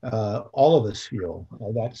 All of us feel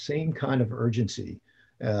that same kind of urgency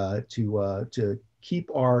to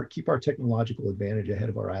keep our technological advantage ahead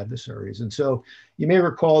of our adversaries. And so you may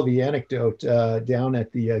recall the anecdote down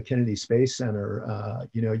at the Kennedy Space Center.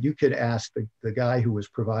 You know, you could ask the guy who was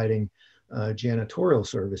providing janitorial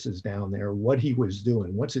services down there what he was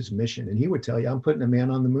doing, what's his mission, and he would tell you, I'm putting a man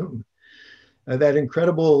on the moon. That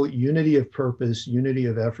incredible unity of purpose, unity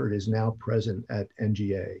of effort is now present at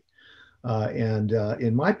NGA. And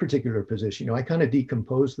in my particular position, you know, I kind of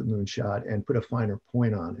decompose the moonshot and put a finer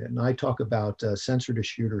point on it. And I talk about sensor to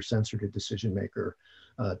shooter, sensor to decision maker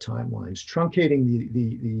timelines, truncating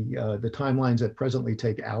the timelines that presently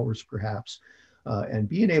take hours, perhaps, and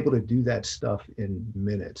being able to do that stuff in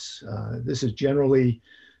minutes. This is generally,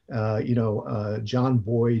 you know, John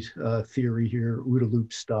Boyd theory here, OODA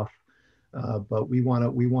loop stuff. But we want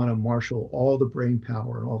to marshal all the brain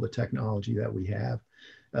power and all the technology that we have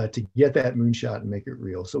to get that moonshot and make it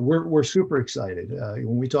real. So we're super excited.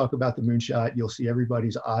 When we talk about the moonshot, you'll see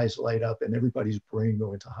everybody's eyes light up and everybody's brain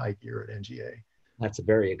go into high gear at NGA. That's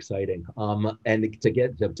very exciting. And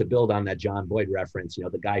to build on that John Boyd reference, you know,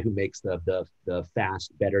 the guy who makes the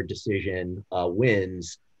fast, better decision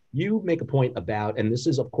wins. You make a point about, and this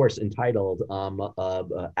is of course entitled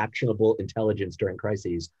Actionable Intelligence During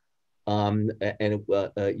Crises.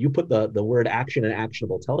 You put the word action and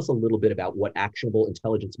actionable. Tell us a little bit about what actionable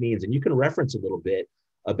intelligence means. And you can reference a little bit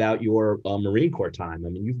about your Marine Corps time. I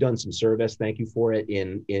mean, you've done some service, thank you for it,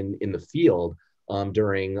 in the field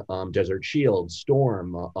during Desert Shield,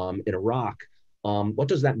 Storm, in Iraq. What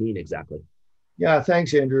does that mean exactly? Yeah,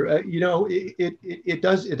 thanks, Andrew. You know, it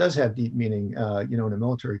does have deep meaning, you know, in a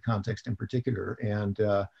military context in particular. And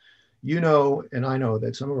you know, and I know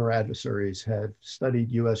that some of our adversaries have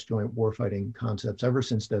studied U.S. joint warfighting concepts ever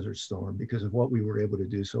since Desert Storm because of what we were able to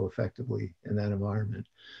do so effectively in that environment.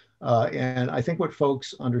 And I think what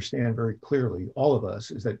folks understand very clearly, all of us,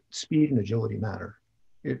 is that speed and agility matter.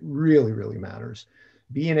 It really, really matters.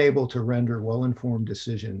 Being able to render well-informed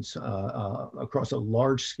decisions across a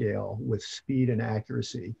large scale with speed and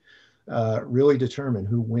accuracy really determine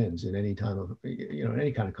who wins in any time of, you know,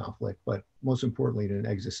 any kind of conflict, but most importantly, in an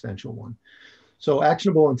existential one. So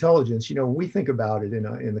actionable intelligence, you know, when we think about it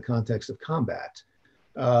in the context of combat,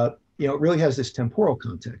 you know, it really has this temporal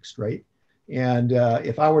context, right? And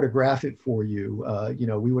if I were to graph it for you, you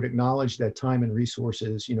know, we would acknowledge that time and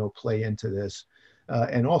resources, you know, play into this.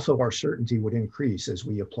 And also our certainty would increase as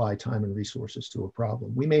we apply time and resources to a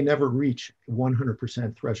problem. We may never reach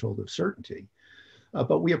 100% threshold of certainty,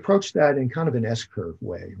 but we approach that in kind of an S-curve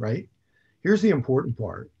way, right? Here's the important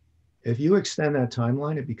part. If you extend that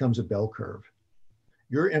timeline, it becomes a bell curve.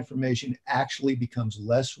 Your information actually becomes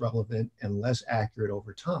less relevant and less accurate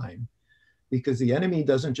over time because the enemy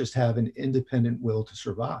doesn't just have an independent will to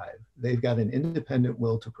survive. They've got an independent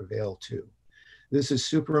will to prevail too. This is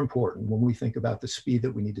super important when we think about the speed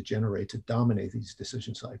that we need to generate to dominate these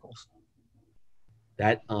decision cycles.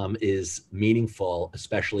 That is meaningful,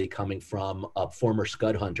 especially coming from a former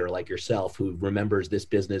scud hunter like yourself who remembers this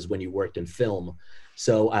business when you worked in film.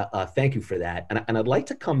 So thank you for that. And I'd like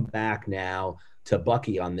to come back now to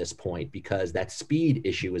Bucky on this point because that speed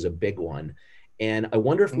issue is a big one. And I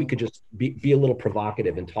wonder if we could just be a little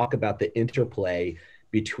provocative and talk about the interplay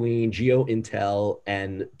between geo-intel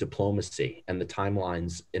and diplomacy and the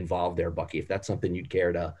timelines involved there, Bucky, if that's something you'd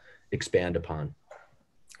care to expand upon.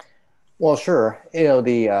 Well, sure. You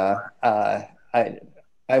know,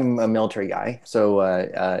 I I'm a military guy, so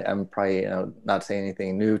I'm probably not saying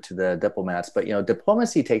anything new to the diplomats, but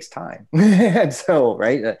diplomacy takes time, and so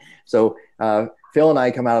right. So Phil and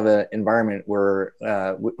I come out of an environment where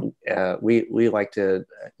we like to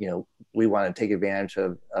we want to take advantage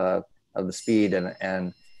of the speed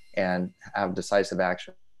and have decisive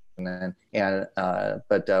action,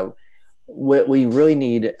 but what we really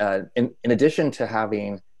need, in addition to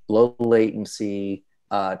having low latency,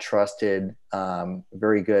 trusted,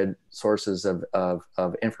 very good sources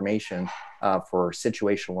of information for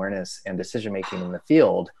situational awareness and decision making in the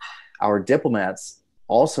field, our diplomats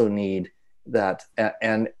also need that,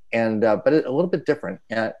 but a little bit different.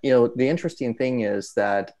 The interesting thing is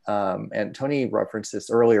that, and Tony referenced this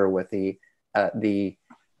earlier with the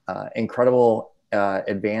incredible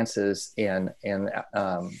advances in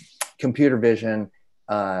computer vision,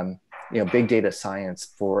 big data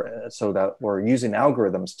science so that we're using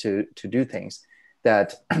algorithms to do things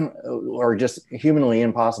that are just humanly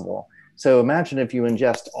impossible. So imagine if you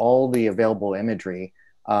ingest all the available imagery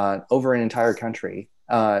over an entire country,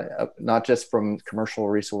 not just from commercial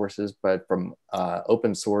resources, but from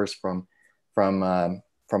open source, from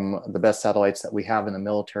the best satellites that we have in the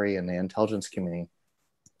military and the intelligence community,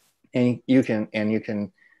 and you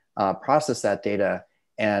can process that data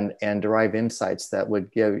and derive insights that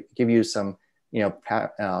would give you some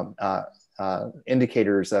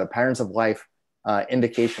indicators, patterns of life,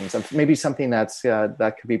 indications of maybe something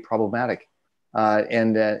that could be problematic,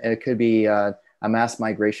 and it could be a mass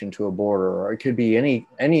migration to a border, or it could be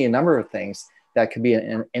any number of things that could be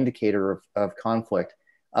an indicator of conflict.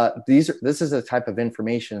 This is the type of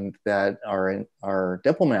information that our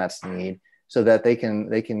diplomats need, so that they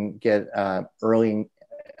can get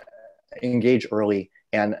engage early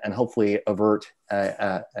and hopefully avert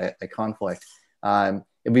a conflict.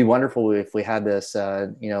 It'd be wonderful if we had this,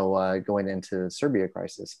 going into the Serbia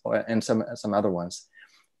crisis and some other ones.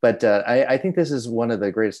 But I think this is one of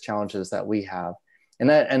the greatest challenges that we have.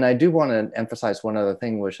 And I do want to emphasize one other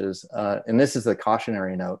thing, which is, and this is the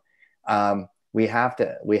cautionary note, we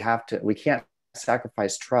can't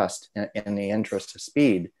sacrifice trust in the interest of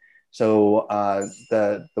speed. So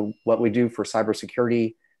what we do for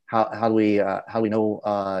cybersecurity, how do we know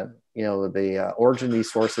the origin of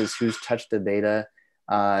these sources, who's touched the data?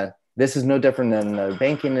 This is no different than the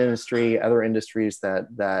banking industry, other industries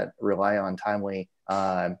that rely on timely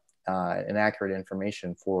and accurate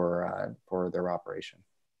information for their operation.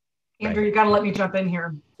 Andrew, you got to let me jump in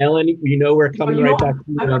here. Ellen, we're coming right back to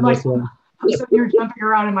you on this one. I'm sitting here jumping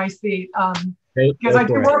around in my seat because I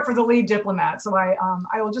do work for the lead diplomat. So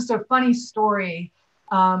I will just a funny story.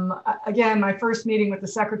 Again, my first meeting with the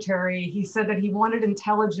secretary, he said that he wanted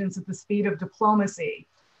intelligence at the speed of diplomacy.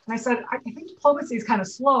 And I said, I think diplomacy is kind of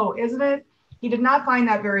slow, isn't it? He did not find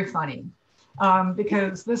that very funny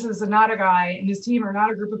because this is not a guy and his team are not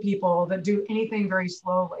a group of people that do anything very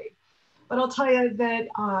slowly. But I'll tell you that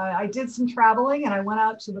I did some traveling and I went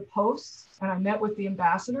out to the posts and I met with the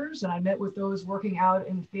ambassadors and I met with those working out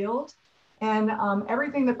in the field. And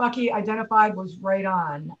everything that Bucky identified was right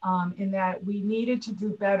on, in that we needed to do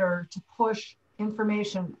better to push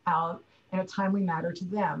information out in a timely manner to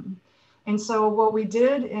them. And so what we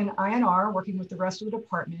did in INR, working with the rest of the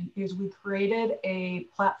department, is we created a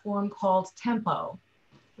platform called Tempo,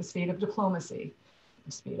 the speed of diplomacy,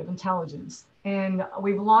 the speed of intelligence. And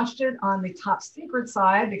we've launched it on the top secret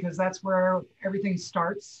side because that's where everything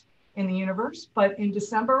starts in the universe. But in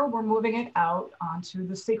December, we're moving it out onto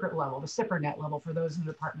the secret level, the SIPRNet level for those in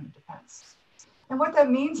the Department of Defense. And what that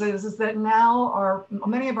means is that now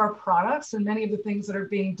many of our products and many of the things that are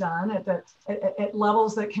being done at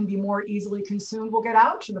levels that can be more easily consumed will get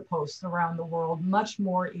out to the posts around the world much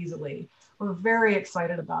more easily. We're very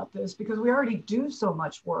excited about this because we already do so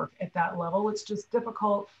much work at that level. It's just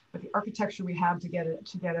difficult with the architecture we have to get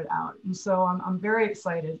it out. And so I'm very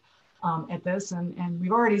excited at this, and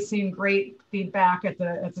we've already seen great feedback at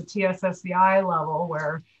the TSSCI level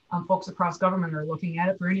where folks across government are looking at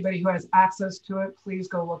it. For anybody who has access to it, please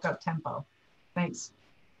go look up Tempo. Thanks.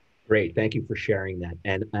 Great, thank you for sharing that,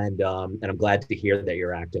 and I'm glad to hear that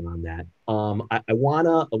you're acting on that.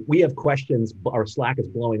 We have questions. Our Slack is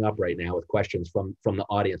blowing up right now with questions from the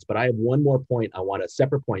audience, but I have one more point. I want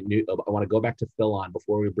to go back to Phil on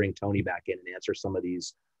before we bring Tony back in and answer some of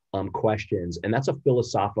these questions, and that's a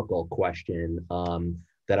philosophical question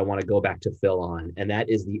that I want to go back to Phil on, and that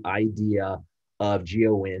is the idea of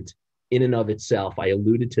GeoInt in and of itself. I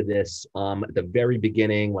alluded to this at the very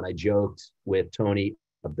beginning when I joked with Tony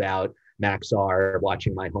about Maxar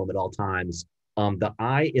watching my home at all times. The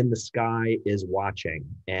eye in the sky is watching,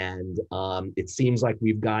 and it seems like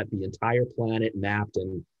we've got the entire planet mapped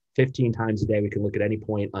and 15 times a day. We can look at any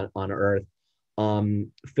point on Earth.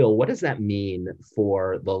 Phil, what does that mean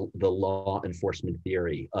for the law enforcement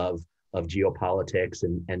theory of geopolitics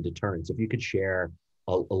and deterrence? If you could share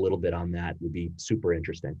a little bit on that, would be super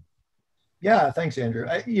interesting. Yeah, thanks, Andrew.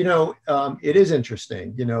 It is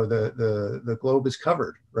interesting. The globe is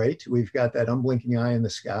covered, right? We've got that unblinking eye in the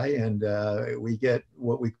sky, and we get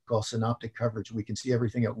what we call synoptic coverage. We can see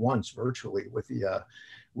everything at once virtually with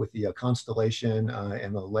the constellation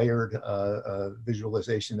and the layered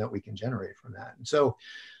visualization that we can generate from that. And so,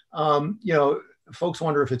 folks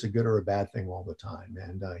wonder if it's a good or a bad thing all the time.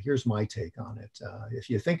 And here's my take on it. If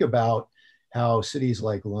you think about how cities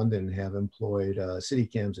like London have employed city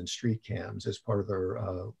cams and street cams as part of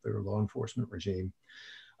their law enforcement regime,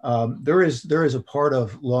 there is a part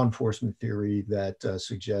of law enforcement theory that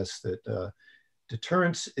suggests that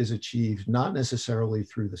deterrence is achieved not necessarily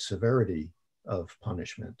through the severity of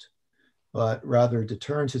punishment, but rather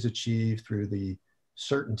deterrence is achieved through the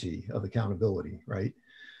certainty of accountability, right?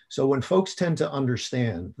 So when folks tend to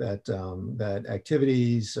understand that that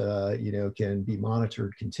activities can be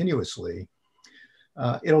monitored continuously,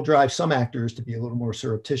 it'll drive some actors to be a little more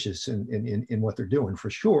surreptitious in what they're doing, for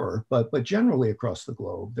sure. But generally across the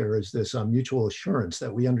globe, there is this mutual assurance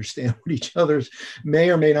that we understand what each other's may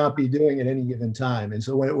or may not be doing at any given time. And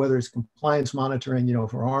so whether it's compliance monitoring,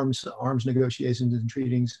 for arms negotiations and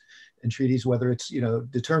treaties, whether it's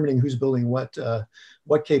determining who's building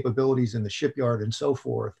what capabilities in the shipyard and so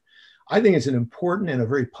forth, I think it's an important and a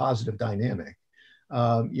very positive dynamic.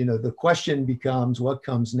 The question becomes what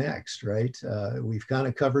comes next, right? We've kind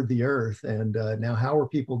of covered the earth, and now how are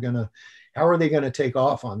they going to take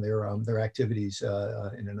off on their activities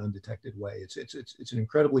in an undetected way? It's an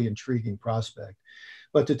incredibly intriguing prospect.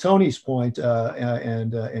 But to Tony's point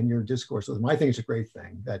and your discourse, I think it's a great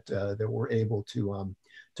thing that we're able to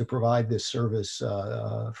provide this service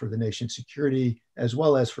for the nation's security, as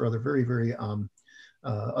well as for other very, very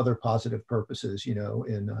other positive purposes,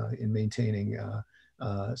 in maintaining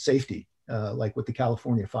safety, like with the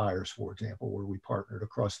California fires, for example, where we partnered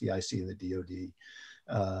across the IC and the DoD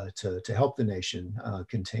to help the nation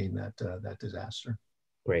contain that disaster.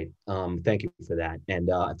 Great. Thank you for that. And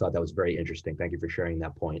I thought that was very interesting. Thank you for sharing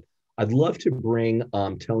that point. I'd love to bring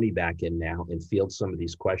Tony back in now and field some of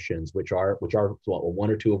these questions, which are one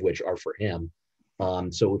or two of which are for him.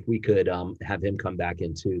 So if we could have him come back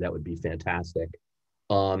in too, that would be fantastic.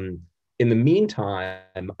 In the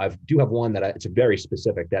meantime, I do have one that it's very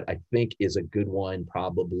specific that I think is a good one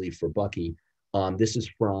probably for Bucky. This is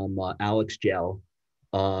from Alex Gell.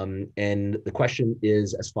 And the question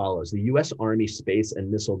is as follows. The U.S. Army Space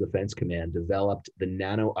and Missile Defense Command developed the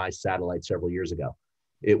Nano-Eye satellite several years ago.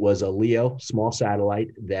 It was a LEO small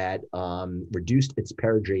satellite that reduced its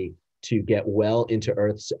perigee to get well into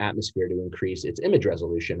Earth's atmosphere to increase its image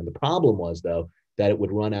resolution. And the problem was, though, that it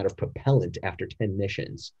would run out of propellant after 10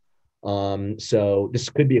 missions. So this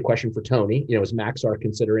could be a question for Tony. Is Maxar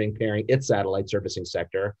considering pairing its satellite servicing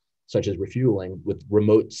sector, such as refueling, with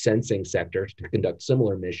remote sensing sector to conduct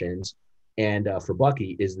similar missions? And for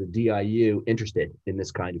Bucky, is the DIU interested in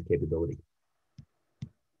this kind of capability?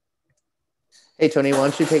 Hey, Tony, why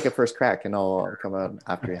don't you take a first crack and I'll come out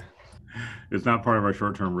after you. It's not part of our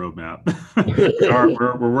short-term roadmap.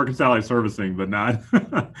 we're working satellite servicing, but not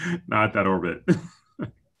that orbit.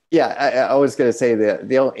 Yeah, I was going to say that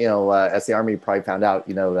as the Army probably found out,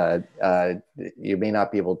 that you may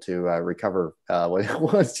not be able to recover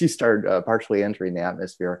once you start partially entering the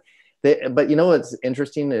atmosphere. But what's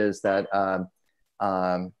interesting is that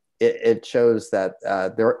it shows that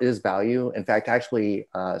there is value. In fact, actually,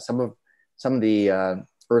 some of the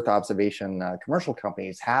Earth observation commercial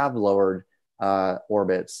companies have lowered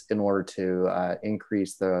orbits in order to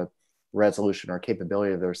increase the resolution or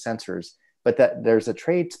capability of their sensors. But that there's a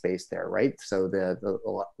trade space there, right? So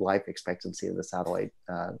the life expectancy of the satellite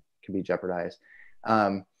can be jeopardized.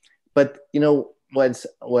 But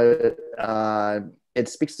it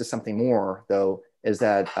speaks to something more, though, is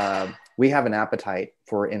that we have an appetite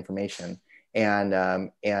for information, and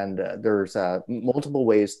there's multiple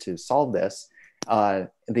ways to solve this. The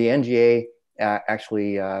NGA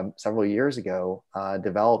actually several years ago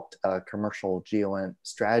developed a commercial GEOINT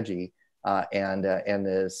strategy. And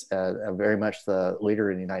is very much the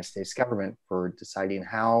leader in the United States government for deciding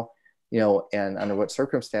how, and under what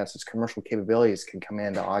circumstances commercial capabilities can come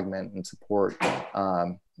in to augment and support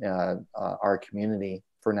our community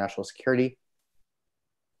for national security.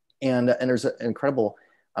 And there's an incredible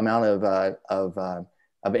amount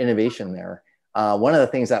of innovation there. One of the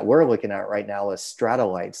things that we're looking at right now is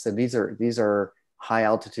stratolites. So these are high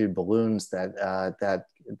altitude balloons that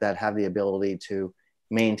have the ability to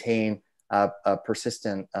maintain a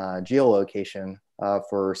persistent geolocation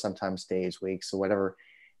for sometimes days, weeks, or whatever.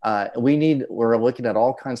 We're looking at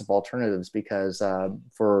all kinds of alternatives because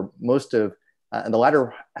for most of in the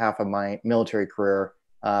latter half of my military career,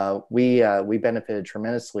 we benefited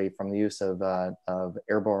tremendously from the use of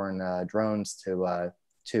airborne drones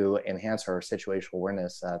to enhance our situational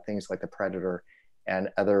awareness, things like the Predator and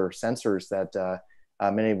other sensors that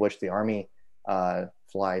many of which the Army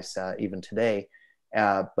flies even today.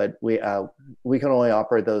 But we can only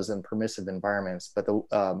operate those in permissive environments. But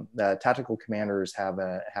the tactical commanders have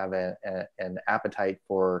an appetite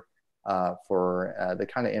for the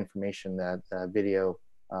kind of information that video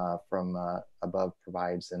from above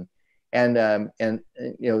provides, and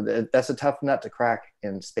that's a tough nut to crack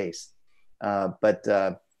in space. But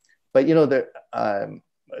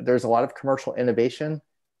there's a lot of commercial innovation,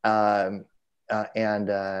 and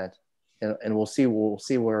we'll see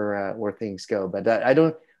where things go. But I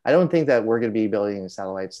don't think that we're going to be building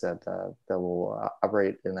satellites that will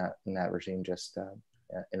operate in that regime just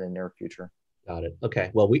in the near future. Got it.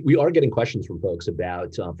 Okay. Well, we are getting questions from folks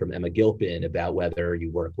about from Emma Gilpin about whether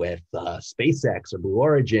you work with SpaceX or Blue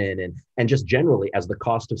Origin, and just generally as the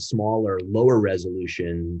cost of smaller, lower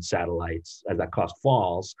resolution satellites, as that cost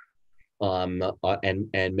falls, and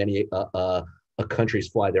many countries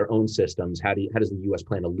fly their own systems. How does the U.S.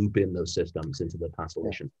 plan to loop in those systems into the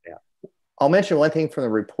constellation? Yeah. I'll mention one thing from the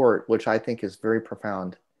report, which I think is very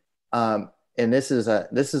profound, and this is a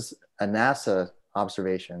NASA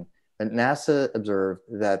observation. And NASA observed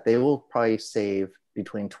that they will probably save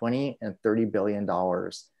between $20 and $30 billion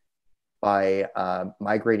by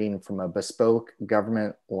migrating from a bespoke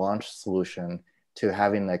government launch solution to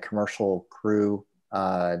having the commercial crew,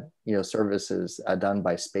 services done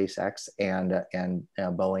by SpaceX and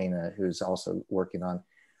Boeing, who's also working on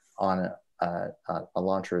a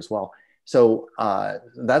launcher as well. So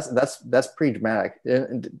that's pretty dramatic.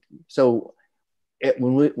 So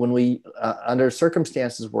when we under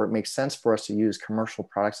circumstances where it makes sense for us to use commercial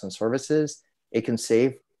products and services, it can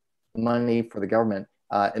save money for the government,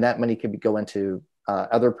 and that money could go into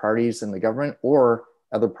other parties in the government or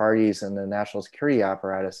other parties in the national security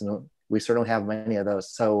apparatus, and we certainly have many of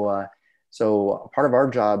those. So part of our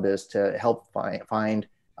job is to help find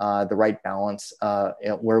the right balance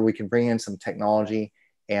where we can bring in some technology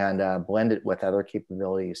and blend it with other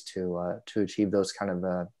capabilities to achieve those kind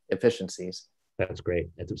of efficiencies. That's great.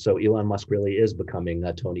 So Elon Musk really is becoming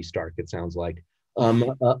Tony Stark, it sounds like. We've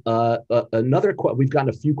gotten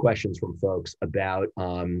a few questions from folks about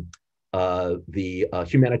the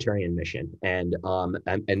humanitarian mission and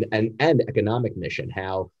economic mission,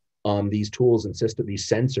 how these tools and these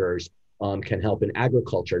sensors can help in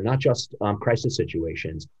agriculture, not just crisis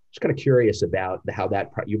situations. Just kind of curious about how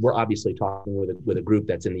we're obviously talking with a group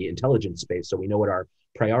that's in the intelligence space, so we know what our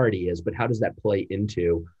priority is, but how does that play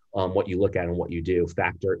into what you look at and what you do,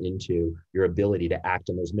 factor into your ability to act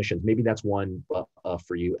in those missions? Maybe that's one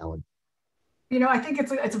for you, Ellen. I think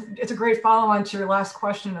it's a great follow-on to your last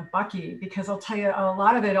question of Bucky, because I'll tell you, a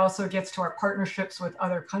lot of it also gets to our partnerships with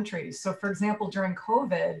other countries. So for example, during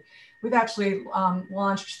COVID, we've actually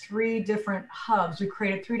launched 3 different hubs. We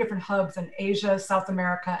created 3 different hubs in Asia, South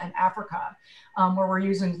America, and Africa, where we're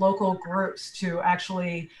using local groups to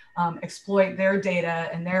actually exploit their data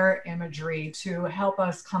and their imagery to help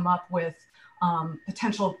us come up with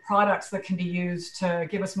potential products that can be used to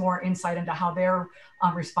give us more insight into how they're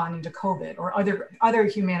responding to COVID or other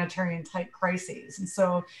humanitarian type crises. And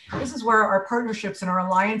so this is where our partnerships and our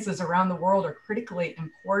alliances around the world are critically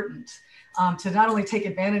important to not only take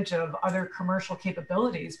advantage of other commercial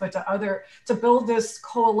capabilities, but to build this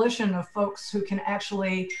coalition of folks who can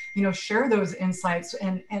actually, share those insights.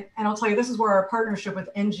 And I'll tell you, this is where our partnership with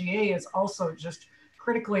NGA is also just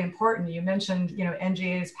critically important. You mentioned,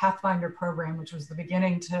 NGA's Pathfinder program, which was the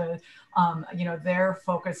beginning to, their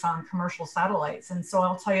focus on commercial satellites. And so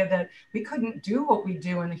I'll tell you that we couldn't do what we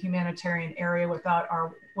do in the humanitarian area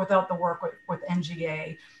without the work with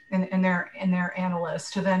NGA and their analysts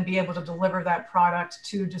to then be able to deliver that product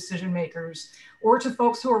to decision makers or to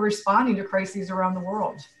folks who are responding to crises around the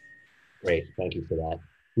world. Great, thank you for that.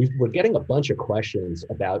 We're getting a bunch of questions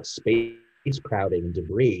about space crowding and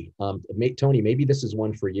debris. Tony, maybe this is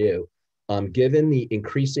one for you. Given the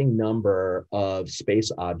increasing number of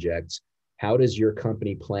space objects, how does your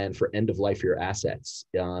company plan for end of life for your assets?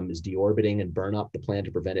 Is deorbiting and burn up the plan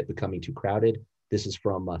to prevent it becoming too crowded? This is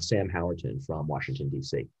from Sam Howerton from Washington,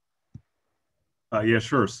 D.C. Yeah,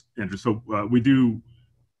 sure, Andrew. So we do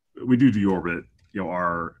deorbit,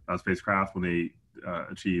 our spacecraft when they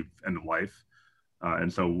achieve end of life.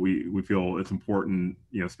 And so we feel it's important,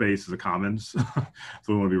 space is a commons, so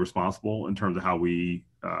we want to be responsible in terms of how we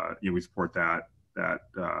we support that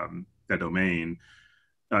domain.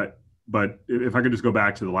 But if I could just go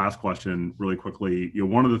back to the last question really quickly,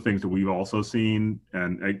 one of the things that we've also seen,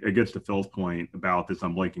 and it gets to Phil's point about this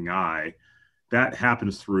unblinking eye, that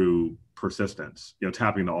happens through persistence,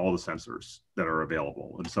 tapping into all the sensors that are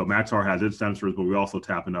available. And so Maxar has its sensors, but we also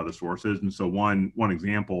tap into other sources. And so one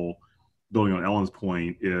example, building on Ellen's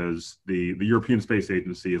point, is the European Space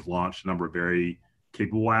Agency has launched a number of very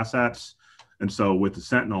capable assets. And so with the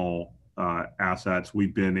Sentinel assets,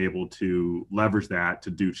 we've been able to leverage that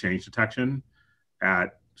to do change detection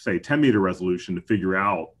at, say, 10-meter resolution to figure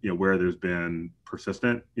out, where there's been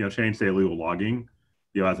persistent, change, say, illegal logging,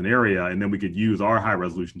 as an area, and then we could use our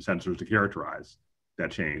high-resolution sensors to characterize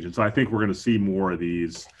that change. And so I think we're going to see more of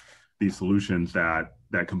these solutions that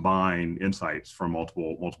combine insights from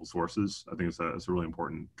multiple sources. I think it's a really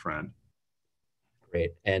important trend.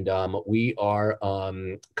 Great. And we are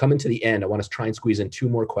coming to the end. I want to try and squeeze in 2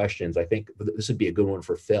 more questions. I think this would be a good one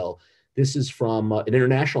for Phil. This is from an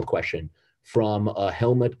international question from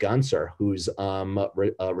Helmut Ganser, who's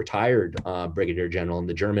a retired brigadier general in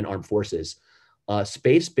the German Armed Forces.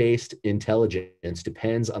 Space-based intelligence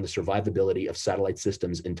depends on the survivability of satellite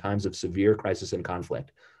systems in times of severe crisis and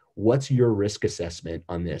conflict. What's your risk assessment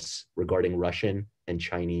on this regarding Russian and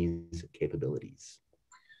Chinese capabilities?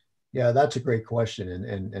 Yeah, that's a great question,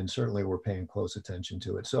 and certainly we're paying close attention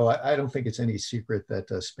to it. So I don't think it's any secret that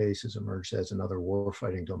space has emerged as another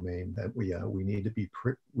warfighting domain that we need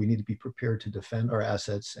to be prepared to defend our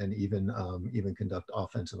assets and even conduct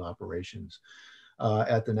offensive operations.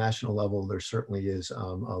 At the national level, there certainly is a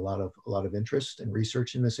lot of interest and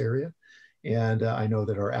research in this area, and I know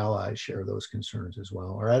that our allies share those concerns as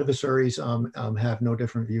well. Our adversaries have no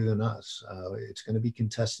different view than us. It's going to be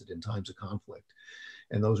contested in times of conflict.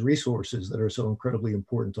 And those resources that are so incredibly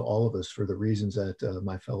important to all of us for the reasons that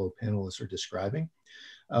my fellow panelists are describing,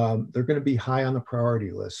 they're going to be high on the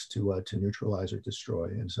priority list to neutralize or destroy.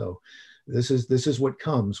 And so this is what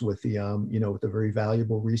comes with the with the very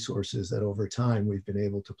valuable resources that over time we've been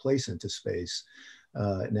able to place into space.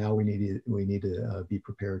 Now we need to be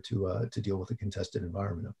prepared to deal with a contested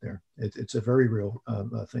environment up there. It's a very real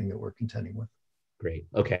thing that we're contending with. Great.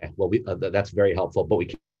 Okay. Well, that's very helpful, but we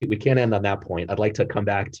can't end on that point. I'd like to come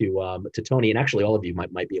back to Tony, and actually all of you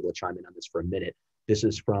might be able to chime in on this for a minute. This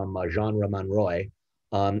is from Jean-Roman Roy.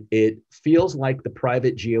 It feels like the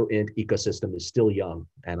private GeoInt ecosystem is still young,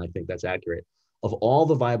 and I think that's accurate. Of all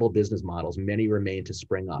the viable business models, many remain to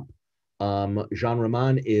spring up.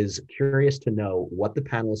 Jean-Roman is curious to know what the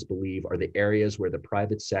panelists believe are the areas where the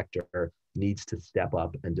private sector needs to step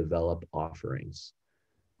up and develop offerings.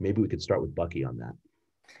 Maybe we could start with Bucky on that.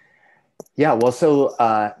 Yeah, well, so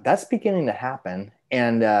that's beginning to happen,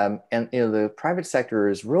 and the private sector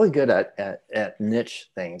is really good at niche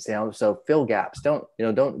things. So fill gaps. Don't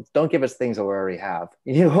give us things that we already have.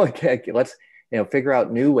 Let's figure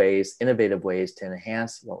out new ways, innovative ways to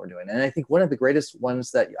enhance what we're doing. And I think one of the greatest ones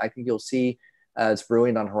that I think you'll see is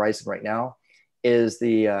brewing on horizon right now is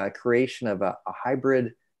the creation of a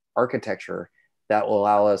hybrid architecture that will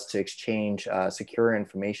allow us to exchange secure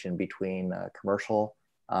information between commercial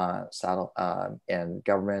and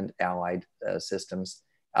government allied systems.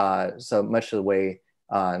 So much of the way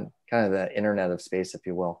on kind of the internet of space, if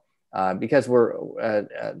you will, because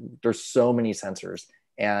there's so many sensors,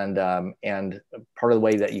 and part of the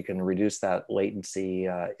way that you can reduce that latency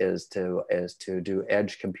is to do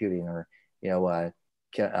edge computing, or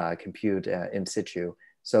compute in situ.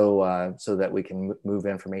 So that we can move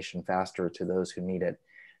information faster to those who need it.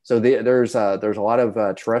 So there's a lot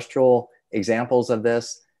of terrestrial examples of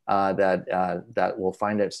this that will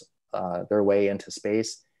find their way into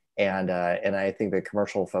space, and I think the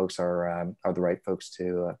commercial folks are the right folks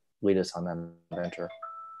to lead us on that venture.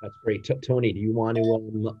 That's great. Tony, do you want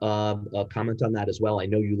to comment on that as well? I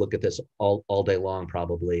know you look at this all day long,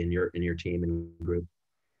 probably in your team and group.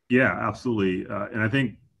 Yeah, absolutely. And I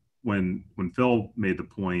think when Phil made the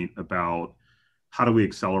point about how do we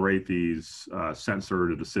accelerate these sensor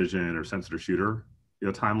to decision or sensor to shooter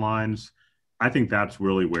timelines, I think that's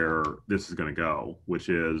really where this is going to go, which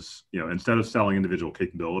is, instead of selling individual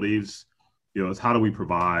capabilities, it's how do we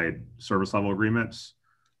provide service level agreements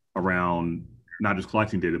around not just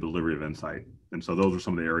collecting data, but delivery of insight. And so those are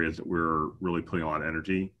some of the areas that we're really putting a lot of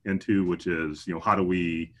energy into, which is, how do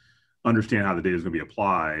we understand how the data is going to be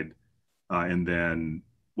applied, and then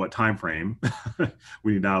what time frame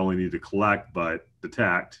we not only need to collect, but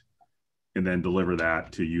detect, and then deliver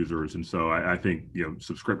that to users. And so I think,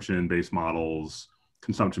 subscription-based models,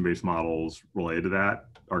 consumption-based models related to that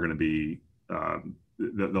are going to be,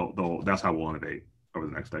 that's how we'll innovate over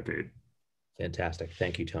the next decade. Fantastic.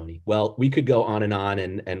 Thank you, Tony. Well, we could go on,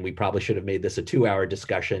 and we probably should have made this a 2-hour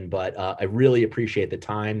discussion, but I really appreciate the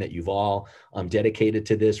time that you've all dedicated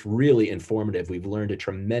to this. Really informative. We've learned a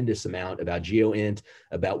tremendous amount about GeoInt,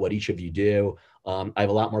 about what each of you do. I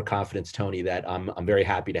have a lot more confidence, Tony, that I'm very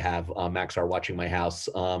happy to have Maxar watching my house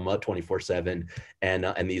 24/7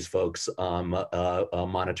 and these folks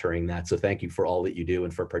monitoring that. So thank you for all that you do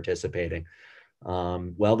and for participating.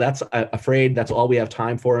 Well, I'm afraid that's all we have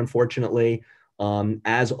time for, unfortunately.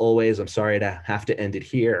 As always, I'm sorry to have to end it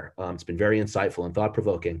here. It's been very insightful and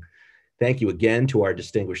thought-provoking. Thank you again to our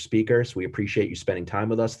distinguished speakers. We appreciate you spending time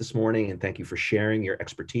with us this morning, and thank you for sharing your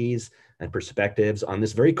expertise and perspectives on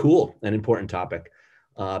this very cool and important topic.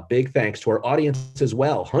 Big thanks to our audience as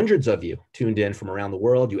well. Hundreds of you tuned in from around the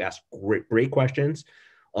world. You asked great questions.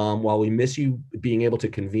 While we miss you being able to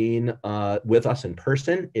convene with us in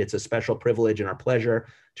person, it's a special privilege and our pleasure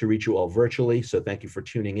to reach you all virtually. So thank you for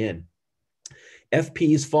tuning in.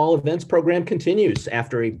 FP's fall events program continues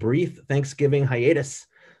after a brief Thanksgiving hiatus.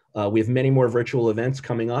 We have many more virtual events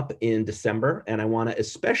coming up in December, and I want to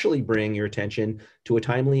especially bring your attention to a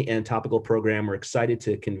timely and topical program we're excited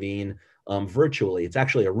to convene virtually. It's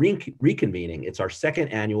actually a reconvening. It's our second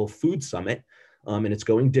annual food summit, and it's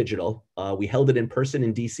going digital. We held it in person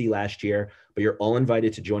in DC last year, but you're all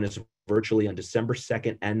invited to join us virtually on December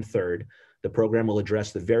 2nd and 3rd. The program will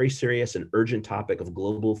address the very serious and urgent topic of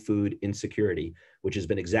global food insecurity, which has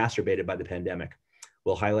been exacerbated by the pandemic.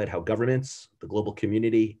 We'll highlight how governments, the global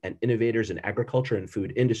community, and innovators in agriculture and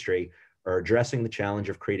food industry are addressing the challenge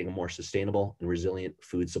of creating a more sustainable and resilient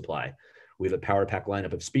food supply. We have a power-packed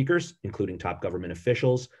lineup of speakers, including top government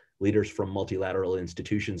officials, leaders from multilateral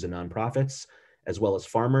institutions and nonprofits, as well as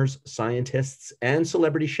farmers, scientists, and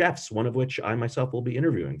celebrity chefs, one of which I myself will be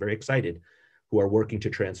interviewing, very excited, who are working to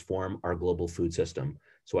transform our global food system.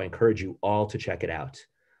 So I encourage you all to check it out.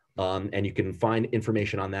 And you can find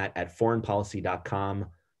information on that at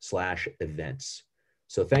foreignpolicy.com/events.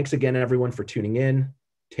 So thanks again, everyone, for tuning in.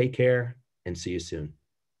 Take care and see you soon.